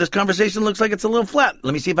do now? This conversation looks like it's a little flat.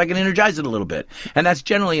 Let me see if I can energize it a little bit. And that's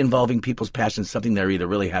generally involving people's passions, something they're either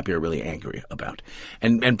really happy or really angry about.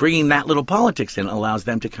 And bringing that little politics in allows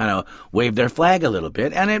them to kind of wave their flag a little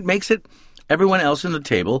bit, and it makes it everyone else in the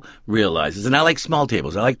table realizes, and I like small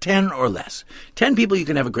tables. I like 10 or less. 10 people you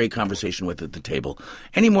can have a great conversation with at the table.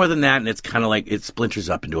 Any more than that, and it's kind of like it splinters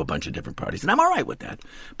up into a bunch of different parties. And I'm all right with that.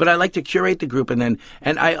 But I like to curate the group, and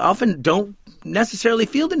I often don't necessarily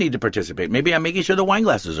feel the need to participate. Maybe I'm making sure the wine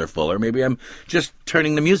glasses are full, or maybe I'm just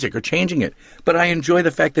turning the music or changing it. But I enjoy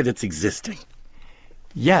the fact that it's existing.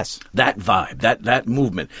 Yes. That vibe, that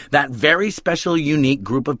movement, that very special, unique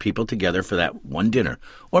group of people together for that one dinner,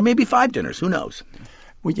 or maybe 5 dinners, who knows?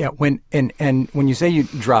 Well, yeah. When you say you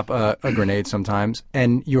drop a grenade sometimes,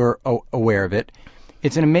 and you're aware of it,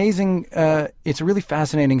 it's an amazing, it's a really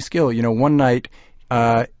fascinating skill. You know, one night,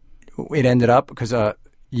 it ended up because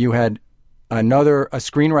you had a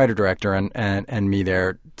screenwriter director and me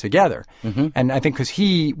there together. Mm-hmm. And I think because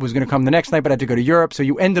he was going to come the next night but had to go to Europe, so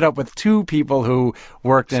you ended up with 2 people who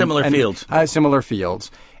worked in similar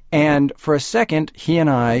fields. And for a second, he and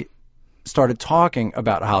I started talking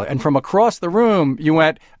about Hollywood. And from across the room, you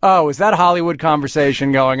went, "Oh, is that Hollywood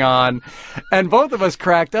conversation going on?" And both of us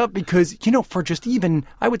cracked up because, you know, for just even,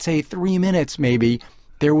 I would say 3 minutes maybe,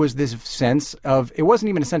 there was this sense of, it wasn't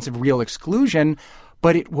even a sense of real exclusion,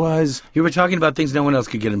 but it was... You were talking about things no one else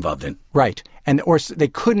could get involved in. Right. Or they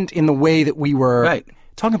couldn't in the way that we were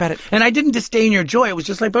talking about it. And I didn't disdain your joy. It was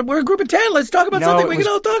just like, but we're a group of 10. Let's talk about something we can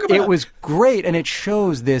all talk about. It was great, and it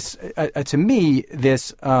shows this, to me,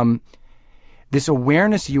 this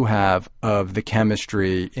awareness you have of the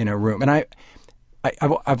chemistry in a room. And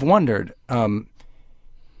I've wondered, in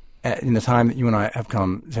the time that you and I have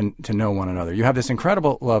come to know one another, you have this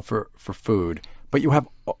incredible love for food, but you have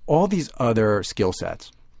all these other skill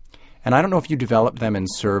sets. And I don't know if you developed them in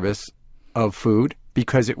service of food,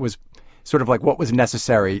 because it was sort of like what was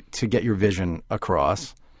necessary to get your vision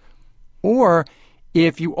across, or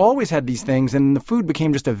if you always had these things and the food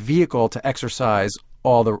became just a vehicle to exercise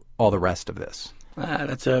all the rest of this.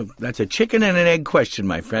 That's a chicken and an egg question,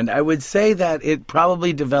 my friend. I would say that it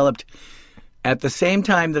probably developed at the same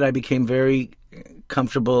time that I became very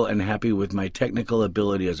comfortable and happy with my technical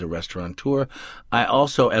ability as a restaurateur. I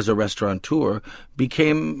also, as a restaurateur,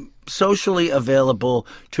 became socially available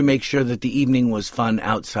to make sure that the evening was fun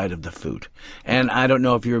outside of the food. And I don't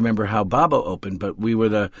know if you remember how Babbo opened, but we were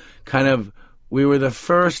the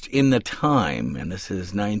first in the time, and this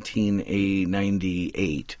is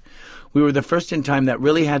 1998. We were the first in time that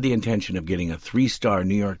really had the intention of getting a 3-star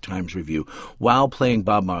New York Times review while playing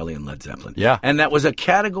Bob Marley and Led Zeppelin. Yeah. And that was a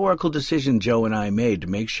categorical decision Joe and I made to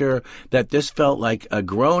make sure that this felt like a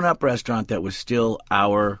grown-up restaurant that was still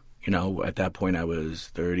our, at that point I was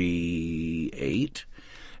 38.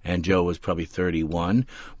 And Joe was probably 31.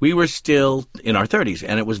 We were still in our 30s,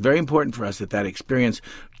 and it was very important for us that experience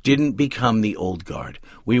didn't become the old guard.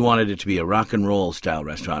 We wanted it to be a rock and roll style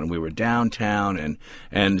restaurant, and we were downtown,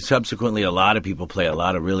 and subsequently a lot of people play a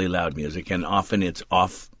lot of really loud music, and often it's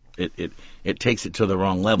off. It takes it to the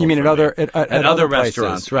wrong level. You mean at other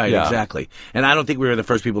restaurants, right? Yeah. Exactly. And I don't think we were the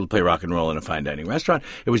first people to play rock and roll in a fine dining restaurant.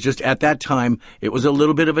 It was just at that time, it was a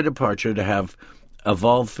little bit of a departure to have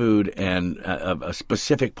evolved food and a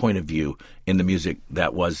specific point of view in the music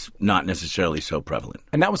that was not necessarily so prevalent.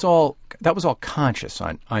 And that was all conscious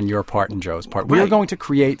on your part and Joe's part. We were going to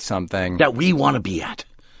create something that we want to be at.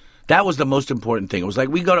 That was the most important thing. It was like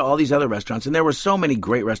we go to all these other restaurants, and there were so many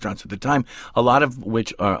great restaurants at the time, a lot of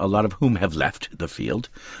whom have left the field.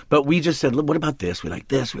 But we just said, look, what about this? We like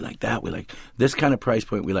this, we like that, we like this kind of price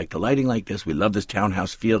point, we like the lighting like this, we love this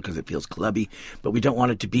townhouse feel because it feels clubby, but we don't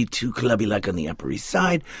want it to be too clubby like on the Upper East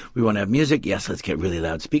Side. We want to have music. Yes, let's get really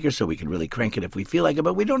loud speakers so we can really crank it if we feel like it,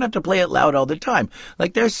 but we don't have to play it loud all the time.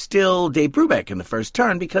 Like there's still Dave Brubeck in the first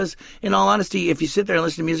turn because, in all honesty, if you sit there and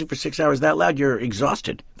listen to music for 6 hours that loud, you're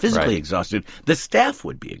exhausted. Physically exhausted. The staff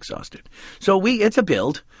would be exhausted. So it's a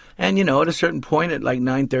build, and at a certain point at like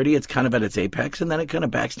 9:30, it's kind of at its apex, and then it kind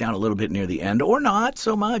of backs down a little bit near the end, or not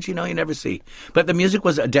so much. You never see. But the music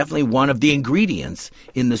was definitely one of the ingredients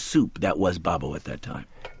in the soup that was Babbo at that time.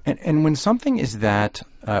 And when something is that,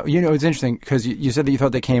 it's interesting because you said that you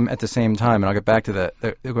thought they came at the same time, and I'll get back to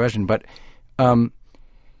the question, but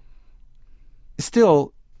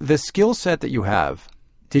still, the skill set that you have,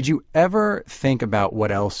 did you ever think about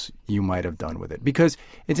what else you might have done with it? Because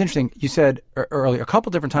it's interesting, you said earlier, a couple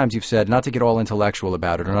different times you've said not to get all intellectual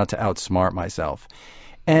about it or not to outsmart myself.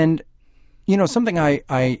 And, something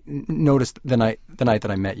I noticed the night that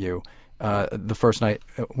I met you, the first night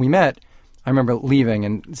we met, I remember leaving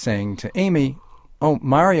and saying to Amy, "Oh,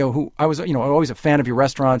 Mario, who I was, always a fan of your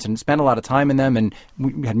restaurants and spent a lot of time in them, and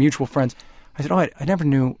we had mutual friends." I said, "Oh, I never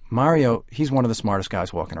knew Mario. He's one of the smartest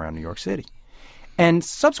guys walking around New York City." And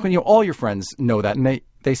subsequently, all your friends know that, and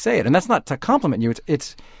they say it. And that's not to compliment you.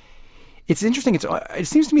 It's interesting. It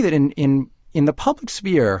seems to me that in the public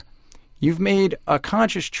sphere, you've made a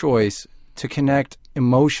conscious choice to connect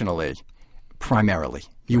emotionally, primarily.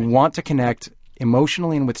 You want to connect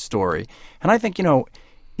emotionally and with story. And I think,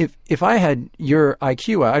 if I had your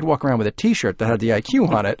IQ, I'd walk around with a T-shirt that had the IQ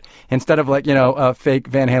on it instead of a fake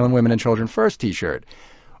Van Halen Women and Children First T-shirt.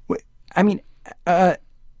 I mean,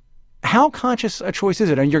 how conscious a choice is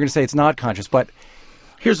it? And you're going to say it's not conscious, but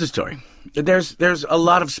here's the story. There's a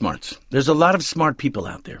lot of smarts. There's a lot of smart people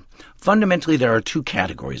out there. Fundamentally, there are two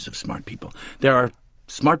categories of smart people. There are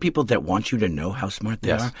smart people that want you to know how smart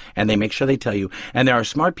they are, and they make sure they tell you. And there are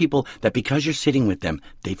smart people that because you're sitting with them,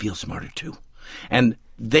 they feel smarter too. And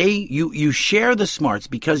you share the smarts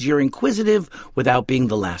because you're inquisitive without being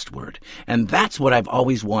the last word. And that's what I've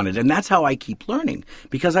always wanted. And that's how I keep learning,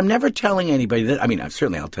 because I'm never telling anybody that. I mean,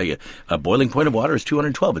 certainly I'll tell you a boiling point of water is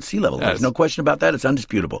 212 at sea level. There's no question about that. It's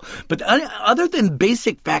undisputable. But other than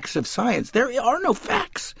basic facts of science, there are no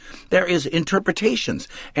facts. There is interpretations.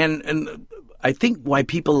 And I think why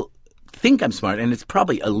people think I'm smart, and it's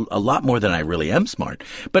probably a lot more than I really am smart,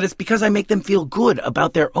 but it's because I make them feel good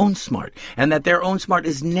about their own smart, and that their own smart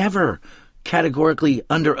is never categorically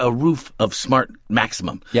under a roof of smart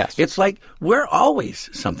maximum. Yes. It's like we're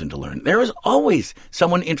always something to learn. There is always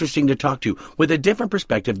someone interesting to talk to with a different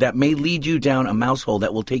perspective that may lead you down a mouse hole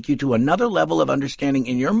that will take you to another level of understanding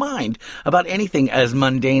in your mind about anything as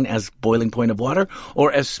mundane as boiling point of water,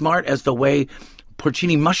 or as smart as the way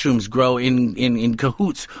porcini mushrooms grow in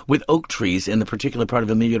cahoots with oak trees in the particular part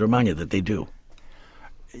of Emilia-Romagna that they do.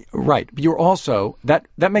 Right. But you're also, that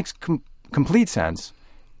makes complete sense.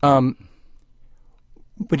 But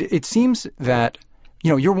it seems that,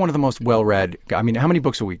 you're one of the most well-read. I mean, how many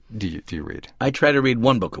books a week do you read? I try to read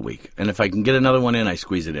one book a week. And if I can get another one in, I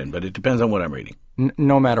squeeze it in. But it depends on what I'm reading.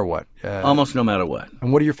 No matter what? Almost no matter what.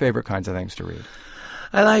 And what are your favorite kinds of things to read?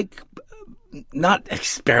 I like not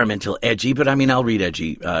experimental edgy, but I mean, I'll read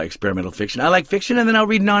edgy experimental fiction. I like fiction, and then I'll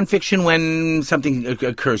read nonfiction when something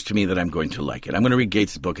occurs to me that I'm going to like it. I'm going to read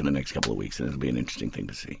Gates' book in the next couple of weeks, and it'll be an interesting thing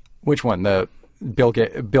to see. Which one? The Bill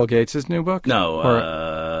Gates' new book?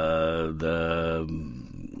 No, the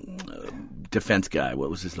defense guy. What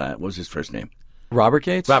was his first name? Robert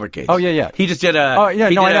Gates? Robert Gates. Oh, yeah. He just did I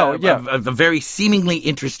know. A very seemingly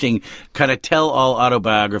interesting kind of tell-all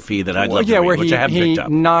autobiography that I'd love to read, which I haven't picked up.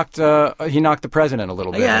 He knocked the president a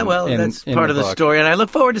little bit. Yeah, that's part of the story, and I look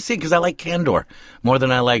forward to seeing because I like candor more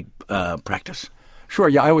than I like practice. Sure,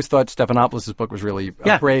 yeah. I always thought Stephanopoulos' book was really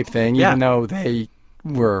a brave thing, even though they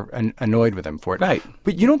were annoyed with him for it. Right.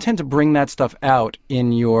 But you don't tend to bring that stuff out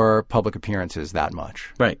in your public appearances that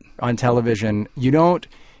much. Right. On television, you don't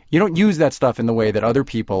use that stuff in the way that other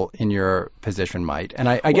people in your position might. And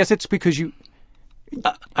I guess it's because you...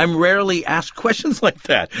 I'm rarely asked questions like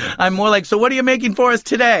that. I'm more like, so what are you making for us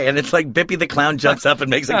today? And it's like Bippy the Clown jumps up and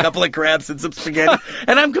makes a couple of crabs and some spaghetti.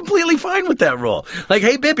 And I'm completely fine with that role. Like,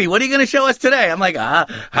 hey, Bippy, what are you going to show us today? I'm like, how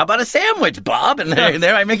about a sandwich, Bob? And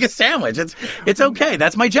there I make a sandwich. It's okay.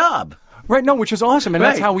 That's my job. Right, no, which is awesome. And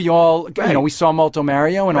that's how we all, we saw Molto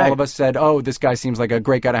Mario, and all of us said, oh, this guy seems like a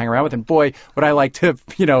great guy to hang around with. And boy, would I like to,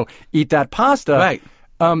 eat that pasta. Right.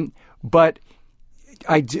 But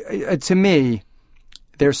to me,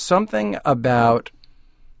 there's something about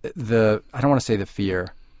I don't want to say the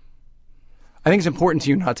fear. I think it's important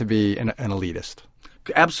to you not to be an elitist.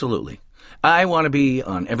 Absolutely. I want to be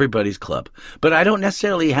on everybody's club, but I don't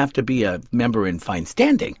necessarily have to be a member in fine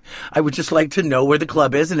standing. I would just like to know where the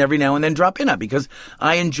club is and every now and then drop in on, because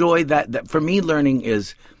I enjoy that. For me, learning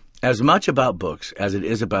is as much about books as it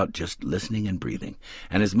is about just listening and breathing.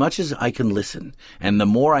 And as much as I can listen, and the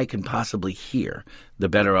more I can possibly hear, the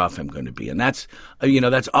better off I'm going to be. And that's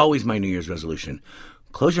always my New Year's resolution.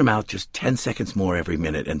 Close your mouth just 10 seconds more every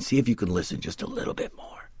minute and see if you can listen just a little bit more.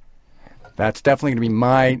 That's definitely going to be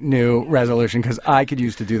my new resolution, because I could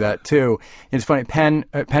use to do that too. It's funny, Penn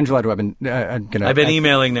Gillette, who I've been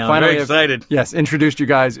emailing now. I'm very excited. Yes, introduced you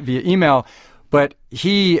guys via email. But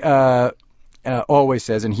he always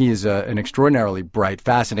says, and he is an extraordinarily bright,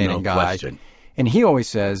 fascinating No guy. question. And he always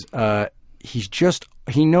says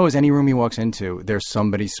he knows any room he walks into, there's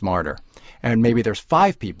somebody smarter. And maybe there's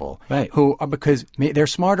 5 people who are, because they're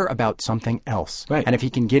smarter about something else. Right. And if he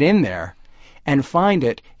can get in there and find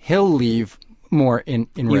it, he'll leave more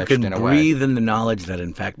enriched in a way. You can breathe in the knowledge that,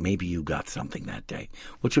 in fact, maybe you got something that day,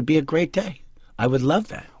 which would be a great day. I would love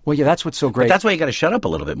that. Well, yeah, that's what's so great. But that's why you got to shut up a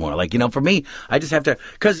little bit more. Like, for me, I just have to,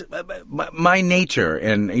 because my nature,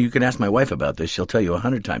 and you can ask my wife about this, she'll tell you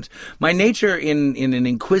 100 times. My nature in an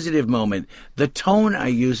inquisitive moment, the tone I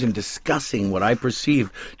use in discussing what I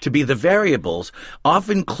perceive to be the variables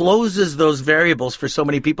often closes those variables for so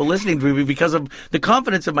many people listening to me because of the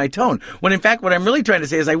confidence of my tone. When in fact, what I'm really trying to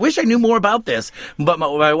say is, I wish I knew more about this, but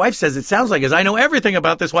my wife says it sounds like is, I know everything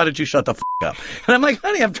about this, why don't you shut the up? And I'm like,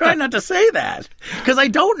 honey, I'm trying not to say that, because I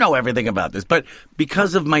don't know everything about this, but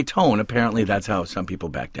because of my tone, apparently that's how some people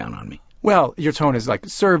back down on me. Well, your tone has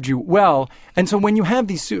served you well, and so when you have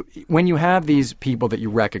these people that you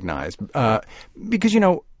recognize, because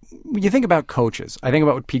when you think about coaches, I think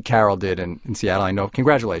about what Pete Carroll did in Seattle. I know,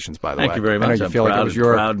 congratulations, by the way. Thank you very much. I know you feel like it was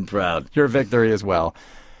your victory as well.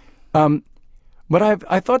 But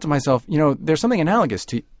I thought to myself, there's something analogous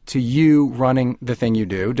to you running the thing you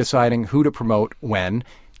do, deciding who to promote when,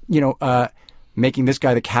 making this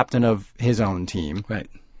guy the captain of his own team. Right.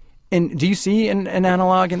 And do you see an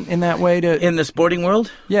analog in that way to in the sporting world?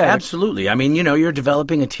 Yeah, absolutely. I mean, you're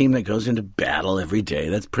developing a team that goes into battle every day.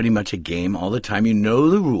 That's pretty much a game all the time. You know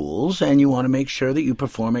the rules, and you want to make sure that you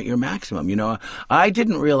perform at your maximum. I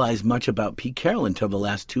didn't realize much about Pete Carroll until the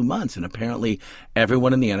last 2 months, and apparently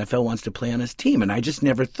everyone in the NFL wants to play on his team. And I just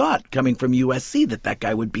never thought, coming from USC, that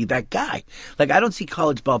guy would be that guy. Like, I don't see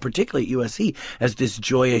college ball, particularly at USC, as this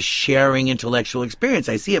joyous, sharing intellectual experience.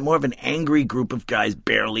 I see it more of an angry group of guys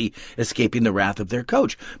barely escaping the wrath of their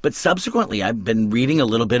coach. But subsequently, I've been reading a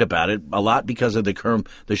little bit about it, a lot because of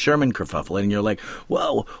the Sherman kerfuffle, and you're like,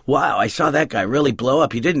 whoa, wow, I saw that guy really blow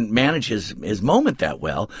up. He didn't manage his moment that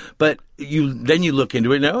well, but then you look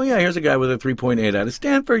into it, and oh yeah, here's a guy with a 3.8 out of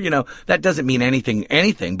Stanford. That doesn't mean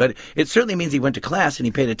anything, but it certainly means he went to class and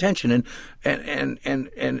he paid attention. And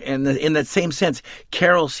in that same sense,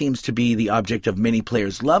 Carroll seems to be the object of many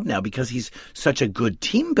players' love now because he's such a good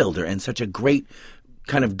team builder and such a great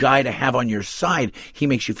kind of guy to have on your side. He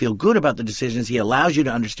makes you feel good about the decisions. He allows you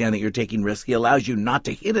to understand that you're taking risks. He allows you not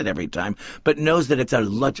to hit it every time, but knows that it's a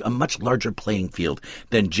much larger playing field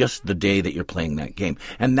than just the day that you're playing that game.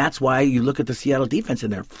 And that's why you look at the Seattle defense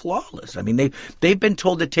and they're flawless. I mean, they've been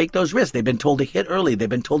told to take those risks. They've been told to hit early. They've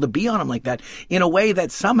been told to be on them like that in a way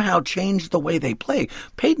that somehow changed the way they play.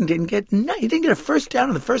 Peyton didn't get a first down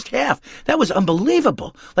in the first half. That was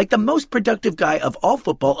unbelievable. Like the most productive guy of all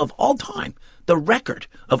football of all time. The record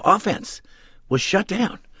of offense was shut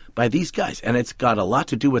down by these guys, and it's got a lot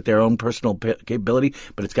to do with their own personal capability,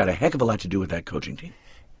 but it's got a heck of a lot to do with that coaching team.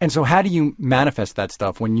 And so how do you manifest that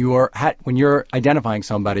stuff when you're identifying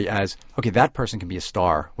somebody as, okay, that person can be a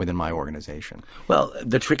star within my organization? Well,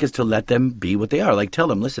 the trick is to let them be what they are. Like, tell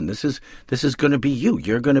them, listen, this is going to be you.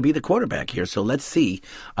 You're going to be the quarterback here, so let's see.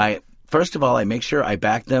 First of all, I make sure I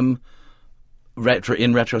back them.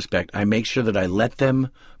 In retrospect, I make sure that I let them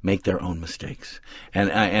make their own mistakes.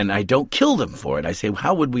 And I don't kill them for it. I say,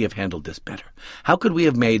 how would we have handled this better? How could we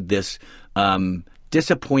have made this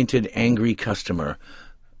disappointed, angry customer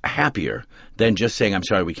happier than just saying, I'm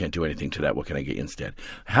sorry, we can't do anything to that. What can I get you instead?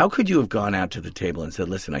 How could you have gone out to the table and said,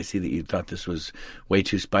 listen, I see that you thought this was way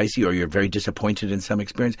too spicy, or you're very disappointed in some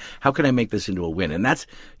experience. How can I make this into a win? And that's,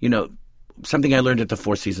 something I learned at the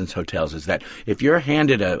Four Seasons hotels is that if you're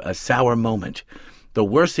handed a sour moment, the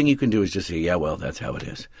worst thing you can do is just say, yeah, well, that's how it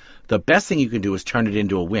is. The best thing you can do is turn it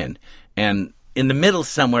into a win. And in the middle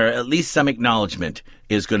somewhere, at least some acknowledgement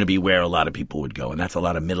is going to be where a lot of people would go. And that's a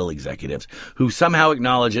lot of middle executives who somehow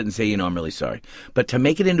acknowledge it and say, I'm really sorry. But to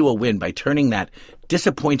make it into a win by turning that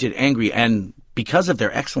disappointed, angry, and because of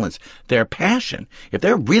their excellence, their passion. If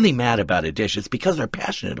they're really mad about a dish, it's because they're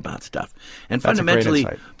passionate about stuff. And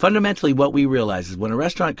fundamentally, what we realize is when a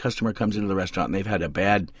restaurant customer comes into the restaurant and they've had a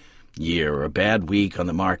bad year or a bad week on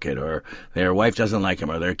the market, or their wife doesn't like them,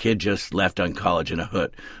 or their kid just left on college in a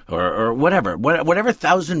hood, or whatever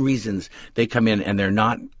 1,000 reasons they come in and they're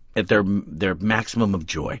not at their maximum of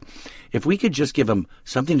joy. If we could just give them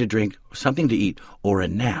something to drink, something to eat, or a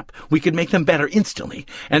nap, we could make them better instantly.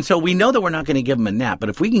 And so we know that we're not going to give them a nap, but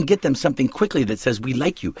if we can get them something quickly that says, we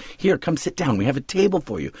like you, here, come sit down, we have a table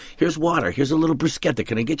for you, here's water, here's a little bruschetta,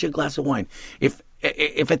 can I get you a glass of wine? If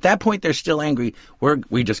if at that point they're still angry,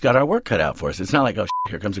 we just got our work cut out for us. It's not like, oh,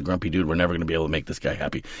 here comes a grumpy dude. We're never going to be able to make this guy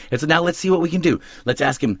happy. It's now let's see what we can do. Let's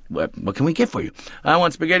ask him, what can we get for you? I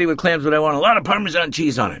want spaghetti with clams, but I want a lot of Parmesan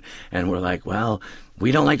cheese on it. And we're like, well,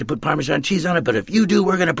 we don't like to put Parmesan cheese on it, but if you do,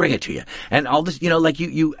 we're going to bring it to you. And all this, like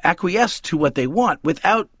you acquiesce to what they want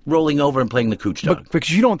without rolling over and playing the cooch dog. Because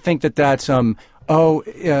you don't think that that's,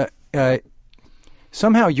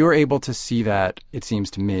 somehow you're able to see that, it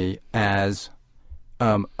seems to me, as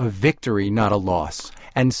a victory, not a loss.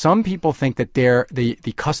 And some people think that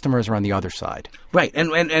the customers are on the other side. Right,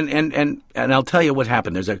 and I'll tell you what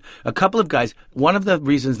happened. There's a couple of guys. One of the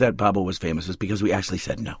reasons that Babo was famous is because we actually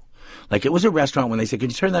said no. Like, it was a restaurant when they said, can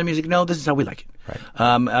you turn that music? No, this is how we like it.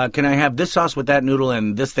 Right. Can I have this sauce with that noodle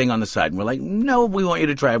and this thing on the side? And we're like, no, we want you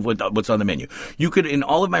to try what's on the menu. You could, in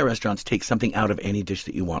all of my restaurants, take something out of any dish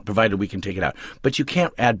that you want, provided we can take it out. But you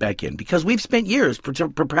can't add back in, because we've spent years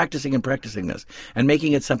practicing this and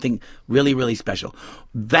making it something really, really special.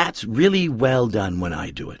 That's really well done when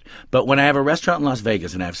I do it. But when I have a restaurant in Las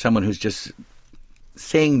Vegas and I have someone who's just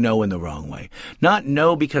saying no in the wrong way. Not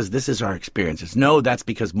no because this is our experience. It's no, that's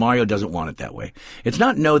because Mario doesn't want it that way. It's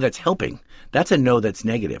not no that's helping. That's a no that's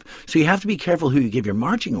negative. So you have to be careful who you give your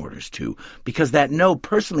marching orders to, because that no,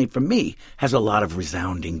 personally, for me, has a lot of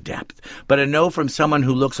resounding depth. But a no from someone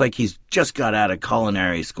who looks like he's just got out of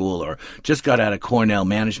culinary school or just got out of Cornell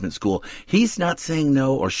management school, he's not saying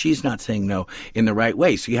no, or she's not saying no in the right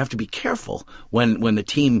way. So you have to be careful when the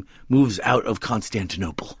team moves out of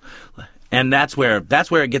Constantinople. And that's where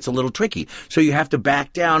it gets a little tricky. So you have to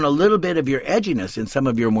back down a little bit of your edginess in some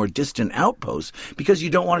of your more distant outposts, because you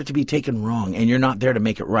don't want it to be taken wrong, and you're not there to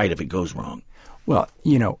make it right if it goes wrong. Well,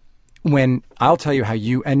 when I'll tell you how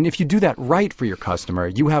and if you do that right for your customer,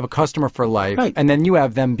 you have a customer for life, right. And then you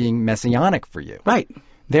have them being messianic for you. Right.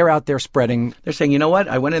 They're out there spreading. They're saying, you know what?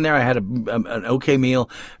 I went in there, I had an okay meal,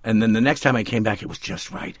 and then the next time I came back, it was just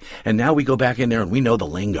right. And now we go back in there and we know the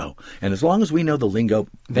lingo. And as long as we know the lingo,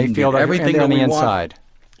 they feel like everything on the inside.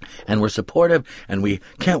 And we're supportive, and we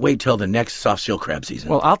can't wait till the next soft shell crab season.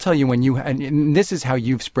 Well, I'll tell you and this is how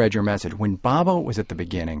you've spread your message. When Babo was at the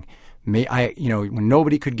beginning, when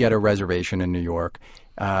nobody could get a reservation in New York,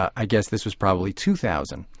 I guess this was probably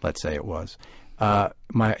 2000, let's say it was.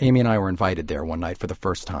 Amy and I were invited there one night for the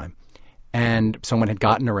first time, and someone had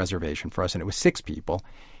gotten a reservation for us, and it was 6 people,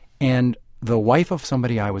 and the wife of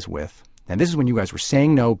somebody I was with, and this is when you guys were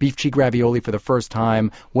saying no, beef cheek ravioli for the first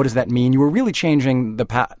time. What does that mean? You were really changing the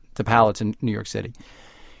palates in New York City.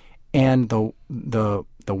 And the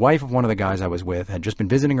wife of one of the guys I was with had just been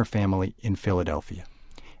visiting her family in Philadelphia,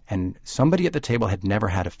 and somebody at the table had never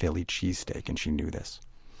had a Philly cheesesteak, and she knew this,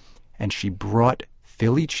 and she brought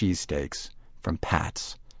Philly cheesesteaks from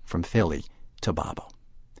Pat's, from Philly, to Babo.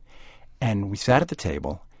 And we sat at the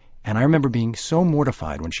table, and I remember being so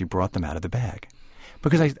mortified when she brought them out of the bag.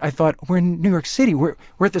 Because I thought, we're in New York City, we're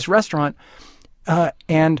at this restaurant,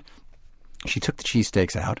 and she took the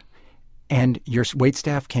cheesesteaks out, and your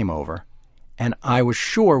waitstaff came over, and I was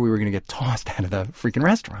sure we were going to get tossed out of the freaking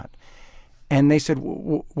restaurant. And they said,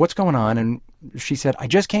 what's going on? And she said, I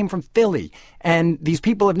just came from Philly, and these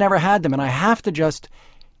people have never had them, and I have to just...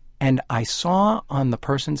 And I saw on the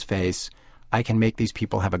person's face, I can make these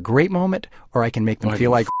people have a great moment, or I can make them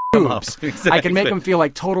feel like rubes. Exactly. I can make them feel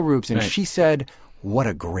like total rubes. And she said, what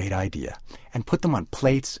a great idea. And put them on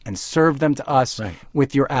plates and serve them to us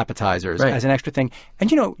with your appetizers as an extra thing.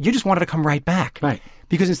 And, you just wanted to come right back. Right.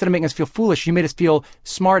 Because instead of making us feel foolish, you made us feel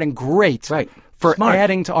smart and great. Right. For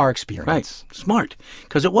adding to our experience. Right. Smart.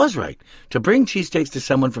 Because it was right. To bring cheesesteaks to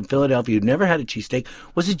someone from Philadelphia who'd never had a cheesesteak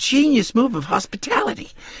was a genius move of hospitality.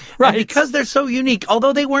 Right. And because they're so unique,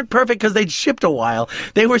 although they weren't perfect because they'd shipped a while,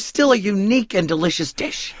 they were still a unique and delicious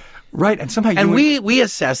dish. Right, and somehow we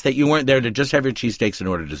assessed that you weren't there to just have your cheesesteaks and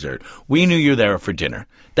order dessert. We knew you were there for dinner.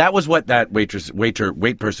 That was what that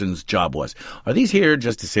wait person's job was. Are these here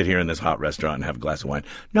just to sit here in this hot restaurant and have a glass of wine?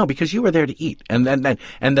 No, because you were there to eat. And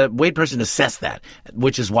the wait person assessed that,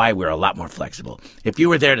 which is why we're a lot more flexible. If you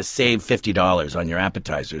were there to save $50 on your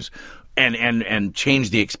appetizers and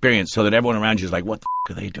change the experience so that everyone around you is like, what the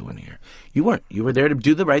are they doing here? You weren't. You were there to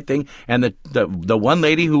do the right thing. And the one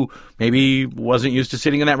lady who maybe wasn't used to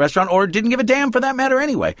sitting in that restaurant or didn't give a damn for that matter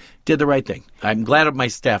anyway, did the right thing. I'm glad my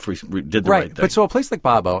staff did the right thing. But so a place like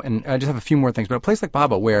Babo, and I just have a few more things, but a place like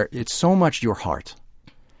Babo where it's so much your heart,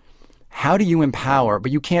 how do you empower,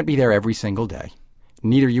 but you can't be there every single day.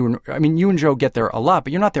 Neither you and Joe get there a lot,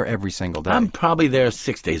 but you're not there every single day. I'm probably there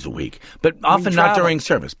 6 days a week, but often not during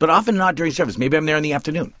service. Maybe I'm there in the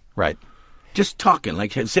afternoon. Right. Just talking,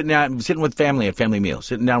 like sitting with family at family meals,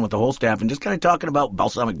 sitting down with the whole staff and just kind of talking about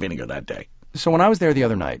balsamic vinegar that day. So when I was there the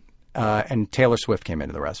other night, and Taylor Swift came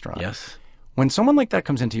into the restaurant. Yes. When someone like that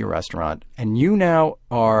comes into your restaurant and you're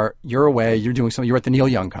away, you're doing something, you're at the Neil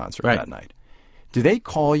Young concert that night, do they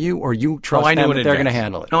call you or you trust them that they're going to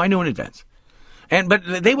handle it? No, I knew in advance. But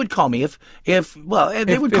they would call me they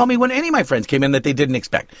would call me when any of my friends came in that they didn't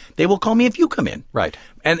expect. They will call me if you come in. Right.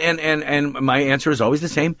 And my answer is always the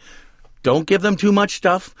same. Don't give them too much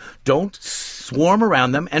stuff. Don't swarm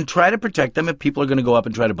around them, and try to protect them if people are going to go up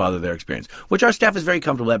and try to bother their experience, which our staff is very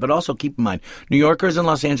comfortable at. But also keep in mind, New Yorkers and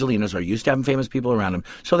Los Angelinos are used to having famous people around them,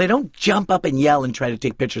 so they don't jump up and yell and try to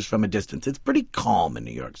take pictures from a distance. It's pretty calm in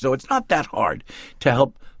New York, so it's not that hard to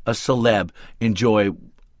help a celeb enjoy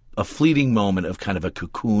a fleeting moment of kind of a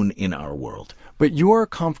cocoon in our world. But you're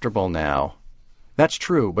comfortable now. That's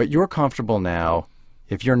true, but you're comfortable now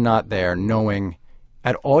if you're not there knowing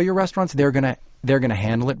at all your restaurants they're going to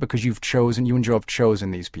handle it because you and Joe have chosen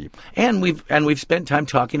these people. And we've spent time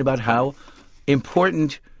talking about how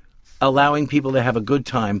important allowing people to have a good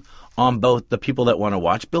time on both the people that want to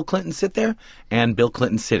watch Bill Clinton sit there and Bill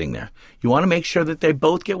Clinton sitting there. You want to make sure that they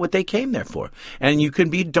both get what they came there for. And you can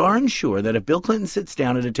be darn sure that if Bill Clinton sits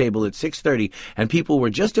down at a table at 6:30 and people were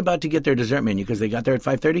just about to get their dessert menu because they got there at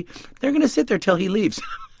 5:30, they're going to sit there till he leaves.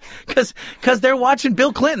 Because they're watching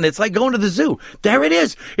Bill Clinton. It's like going to the zoo. There it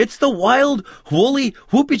is. It's the wild, woolly,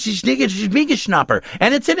 whoopie-schnapper.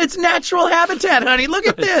 And it's in its natural habitat, honey. Look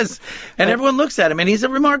at this. And everyone looks at him, and he's a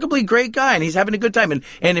remarkably great guy, and he's having a good time.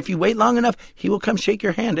 And if you wait long enough, he will come shake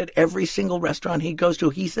your hand at every single restaurant he goes to.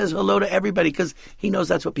 He says hello to everybody because he knows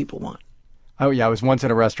that's what people want. Oh, yeah. I was once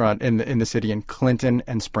at a restaurant in the city, and Clinton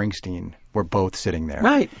and Springsteen were both sitting there.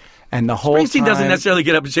 Right. And the whole Springsteen time, doesn't necessarily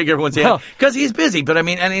get up and shake everyone's hand because he's busy. But I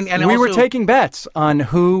mean, and we also, were taking bets on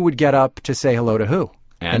who would get up to say hello to who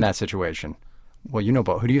in that situation. Well, you know,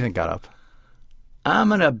 who do you think got up? I'm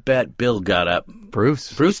gonna bet Bill got up.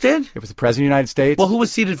 Bruce. Bruce did? It was the President of the United States. Well, who was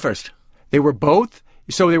seated first? They were both.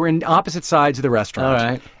 So they were in opposite sides of the restaurant. All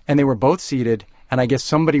right. And they were both seated. And I guess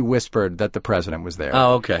somebody whispered that the president was there.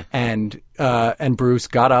 Oh, okay. And Bruce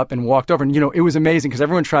got up and walked over. And, it was amazing because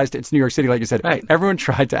everyone it's New York City, like you said. Right. Everyone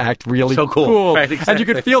tried to act really so cool. Right, exactly. And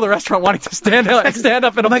you could feel the restaurant wanting to stand up and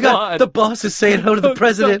applaud. Oh, my God, the boss is saying hello to the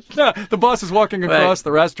president. The boss is walking across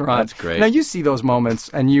the restaurant. That's great. Now, you see those moments,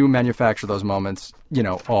 and you manufacture those moments,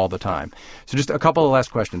 all the time. So just a couple of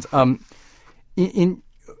last questions.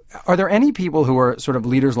 Are there any people who are sort of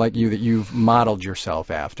leaders like you that you've modeled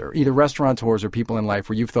yourself after, either restaurateurs or people in life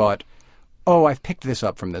where you've thought, oh, I've picked this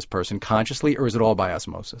up from this person consciously, or is it all by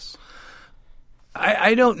osmosis?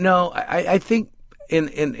 I don't know. I think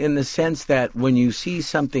in the sense that when you see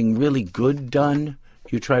something really good done,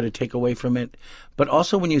 you try to take away from it. But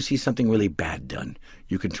also when you see something really bad done,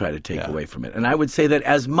 you can try to take away from it. And I would say that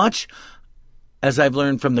as much as I've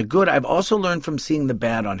learned from the good, I've also learned from seeing the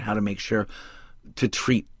bad on how to make sure to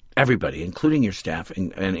treat everybody, including your staff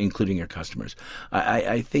and including your customers.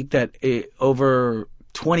 I think that over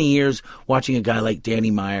 20 years watching a guy like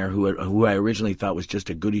Danny Meyer, who I originally thought was just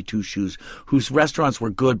a goody two-shoes, whose restaurants were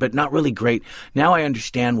good but not really great. Now I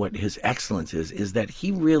understand what his excellence is that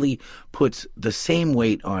he really puts the same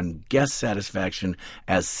weight on guest satisfaction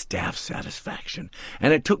as staff satisfaction.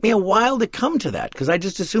 And it took me a while to come to that because I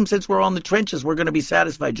just assumed since we're all in the trenches, we're going to be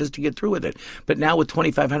satisfied just to get through with it. But now with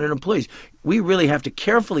 2,500 employees, we really have to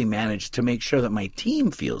carefully manage to make sure that my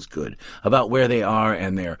team feels good about where they are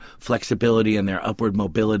and their flexibility and their upward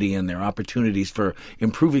mobility and their opportunities for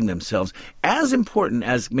improving themselves, as important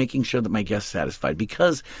as making sure that my guests are satisfied.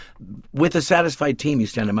 Because with a satisfied team, you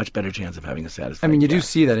stand a much better chance of having a satisfied you guest. do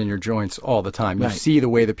see that in your joints all the time. You see the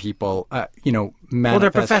way the people, manifest. Well, they're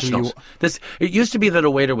professionals. It used to be that a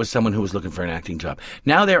waiter was someone who was looking for an acting job.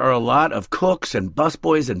 Now there are a lot of cooks and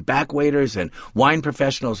busboys and back waiters and wine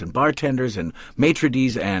professionals and bartenders and maitre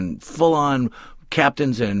d's and full-on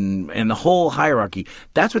captains and the whole hierarchy.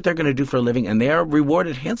 That's what they're going to do for a living, and they are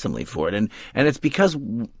rewarded handsomely for it. And it's because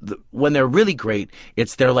when they're really great,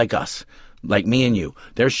 they're like us. Like me and you.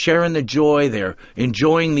 They're sharing the joy. They're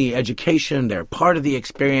enjoying the education. They're part of the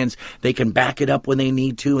experience. They can back it up when they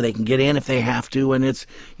need to. They can get in if they have to. And it's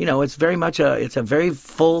very much it's a very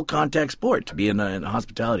full contact sport to be in the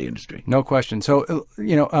hospitality industry. No question. So,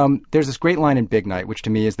 there's this great line in Big Night, which to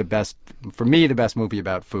me is the best movie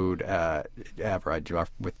about food ever. I drew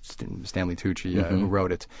with Stanley Tucci, who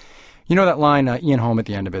wrote it. You know that line, Ian Holm at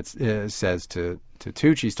the end of it says to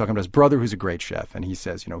Tucci, he's talking about his brother who's a great chef, and he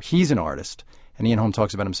says, he's an artist. And Ian Holm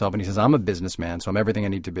talks about himself, and he says, I'm a businessman, so I'm everything I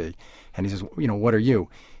need to be. And he says, what are you?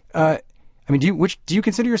 Do you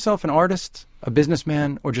consider yourself an artist, a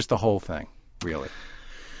businessman, or just the whole thing, really?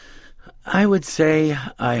 I would say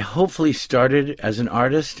I hopefully started as an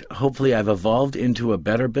artist. Hopefully I've evolved into a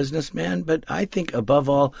better businessman. But I think above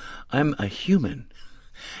all, I'm a human.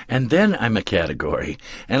 And then I'm a category.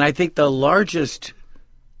 And I think the largest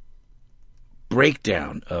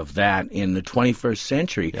breakdown of that in the 21st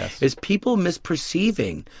century is people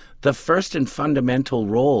misperceiving the first and fundamental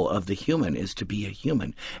role of the human is to be a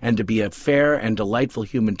human and to be a fair and delightful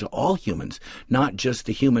human to all humans, not just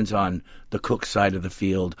the humans on the Cook side of the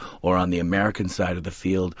field or on the American side of the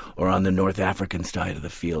field or on the North African side of the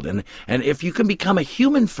field. And if you can become a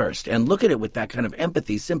human first and look at it with that kind of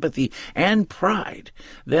empathy, sympathy, and pride,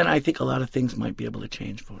 then I think a lot of things might be able to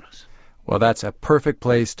change for us. Well, that's a perfect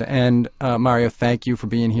place to end. Mario, thank you for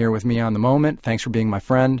being here with me on The Moment. Thanks for being my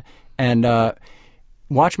friend. And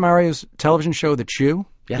watch Mario's television show, The Chew.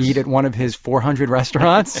 Yes. Eat at one of his 400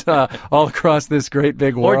 restaurants all across this great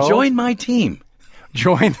big world. Or join my team.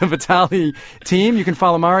 Join the Batali team. You can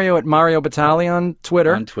follow Mario at Mario Batali on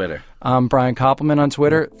Twitter. On Twitter. I'm Brian Koppelman on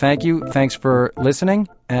Twitter. Thank you. Thanks for listening.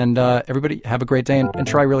 And everybody, have a great day and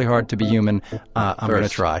try really hard to be human. I'm going to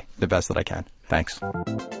try the best that I can. Thanks.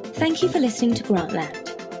 Thank you for listening to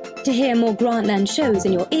Grantland. To hear more Grantland shows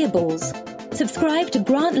in your earballs, subscribe to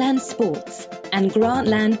Grantland Sports and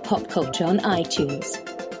Grantland Pop Culture on iTunes.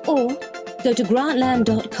 Or go to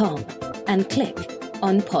grantland.com and click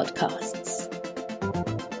on podcasts.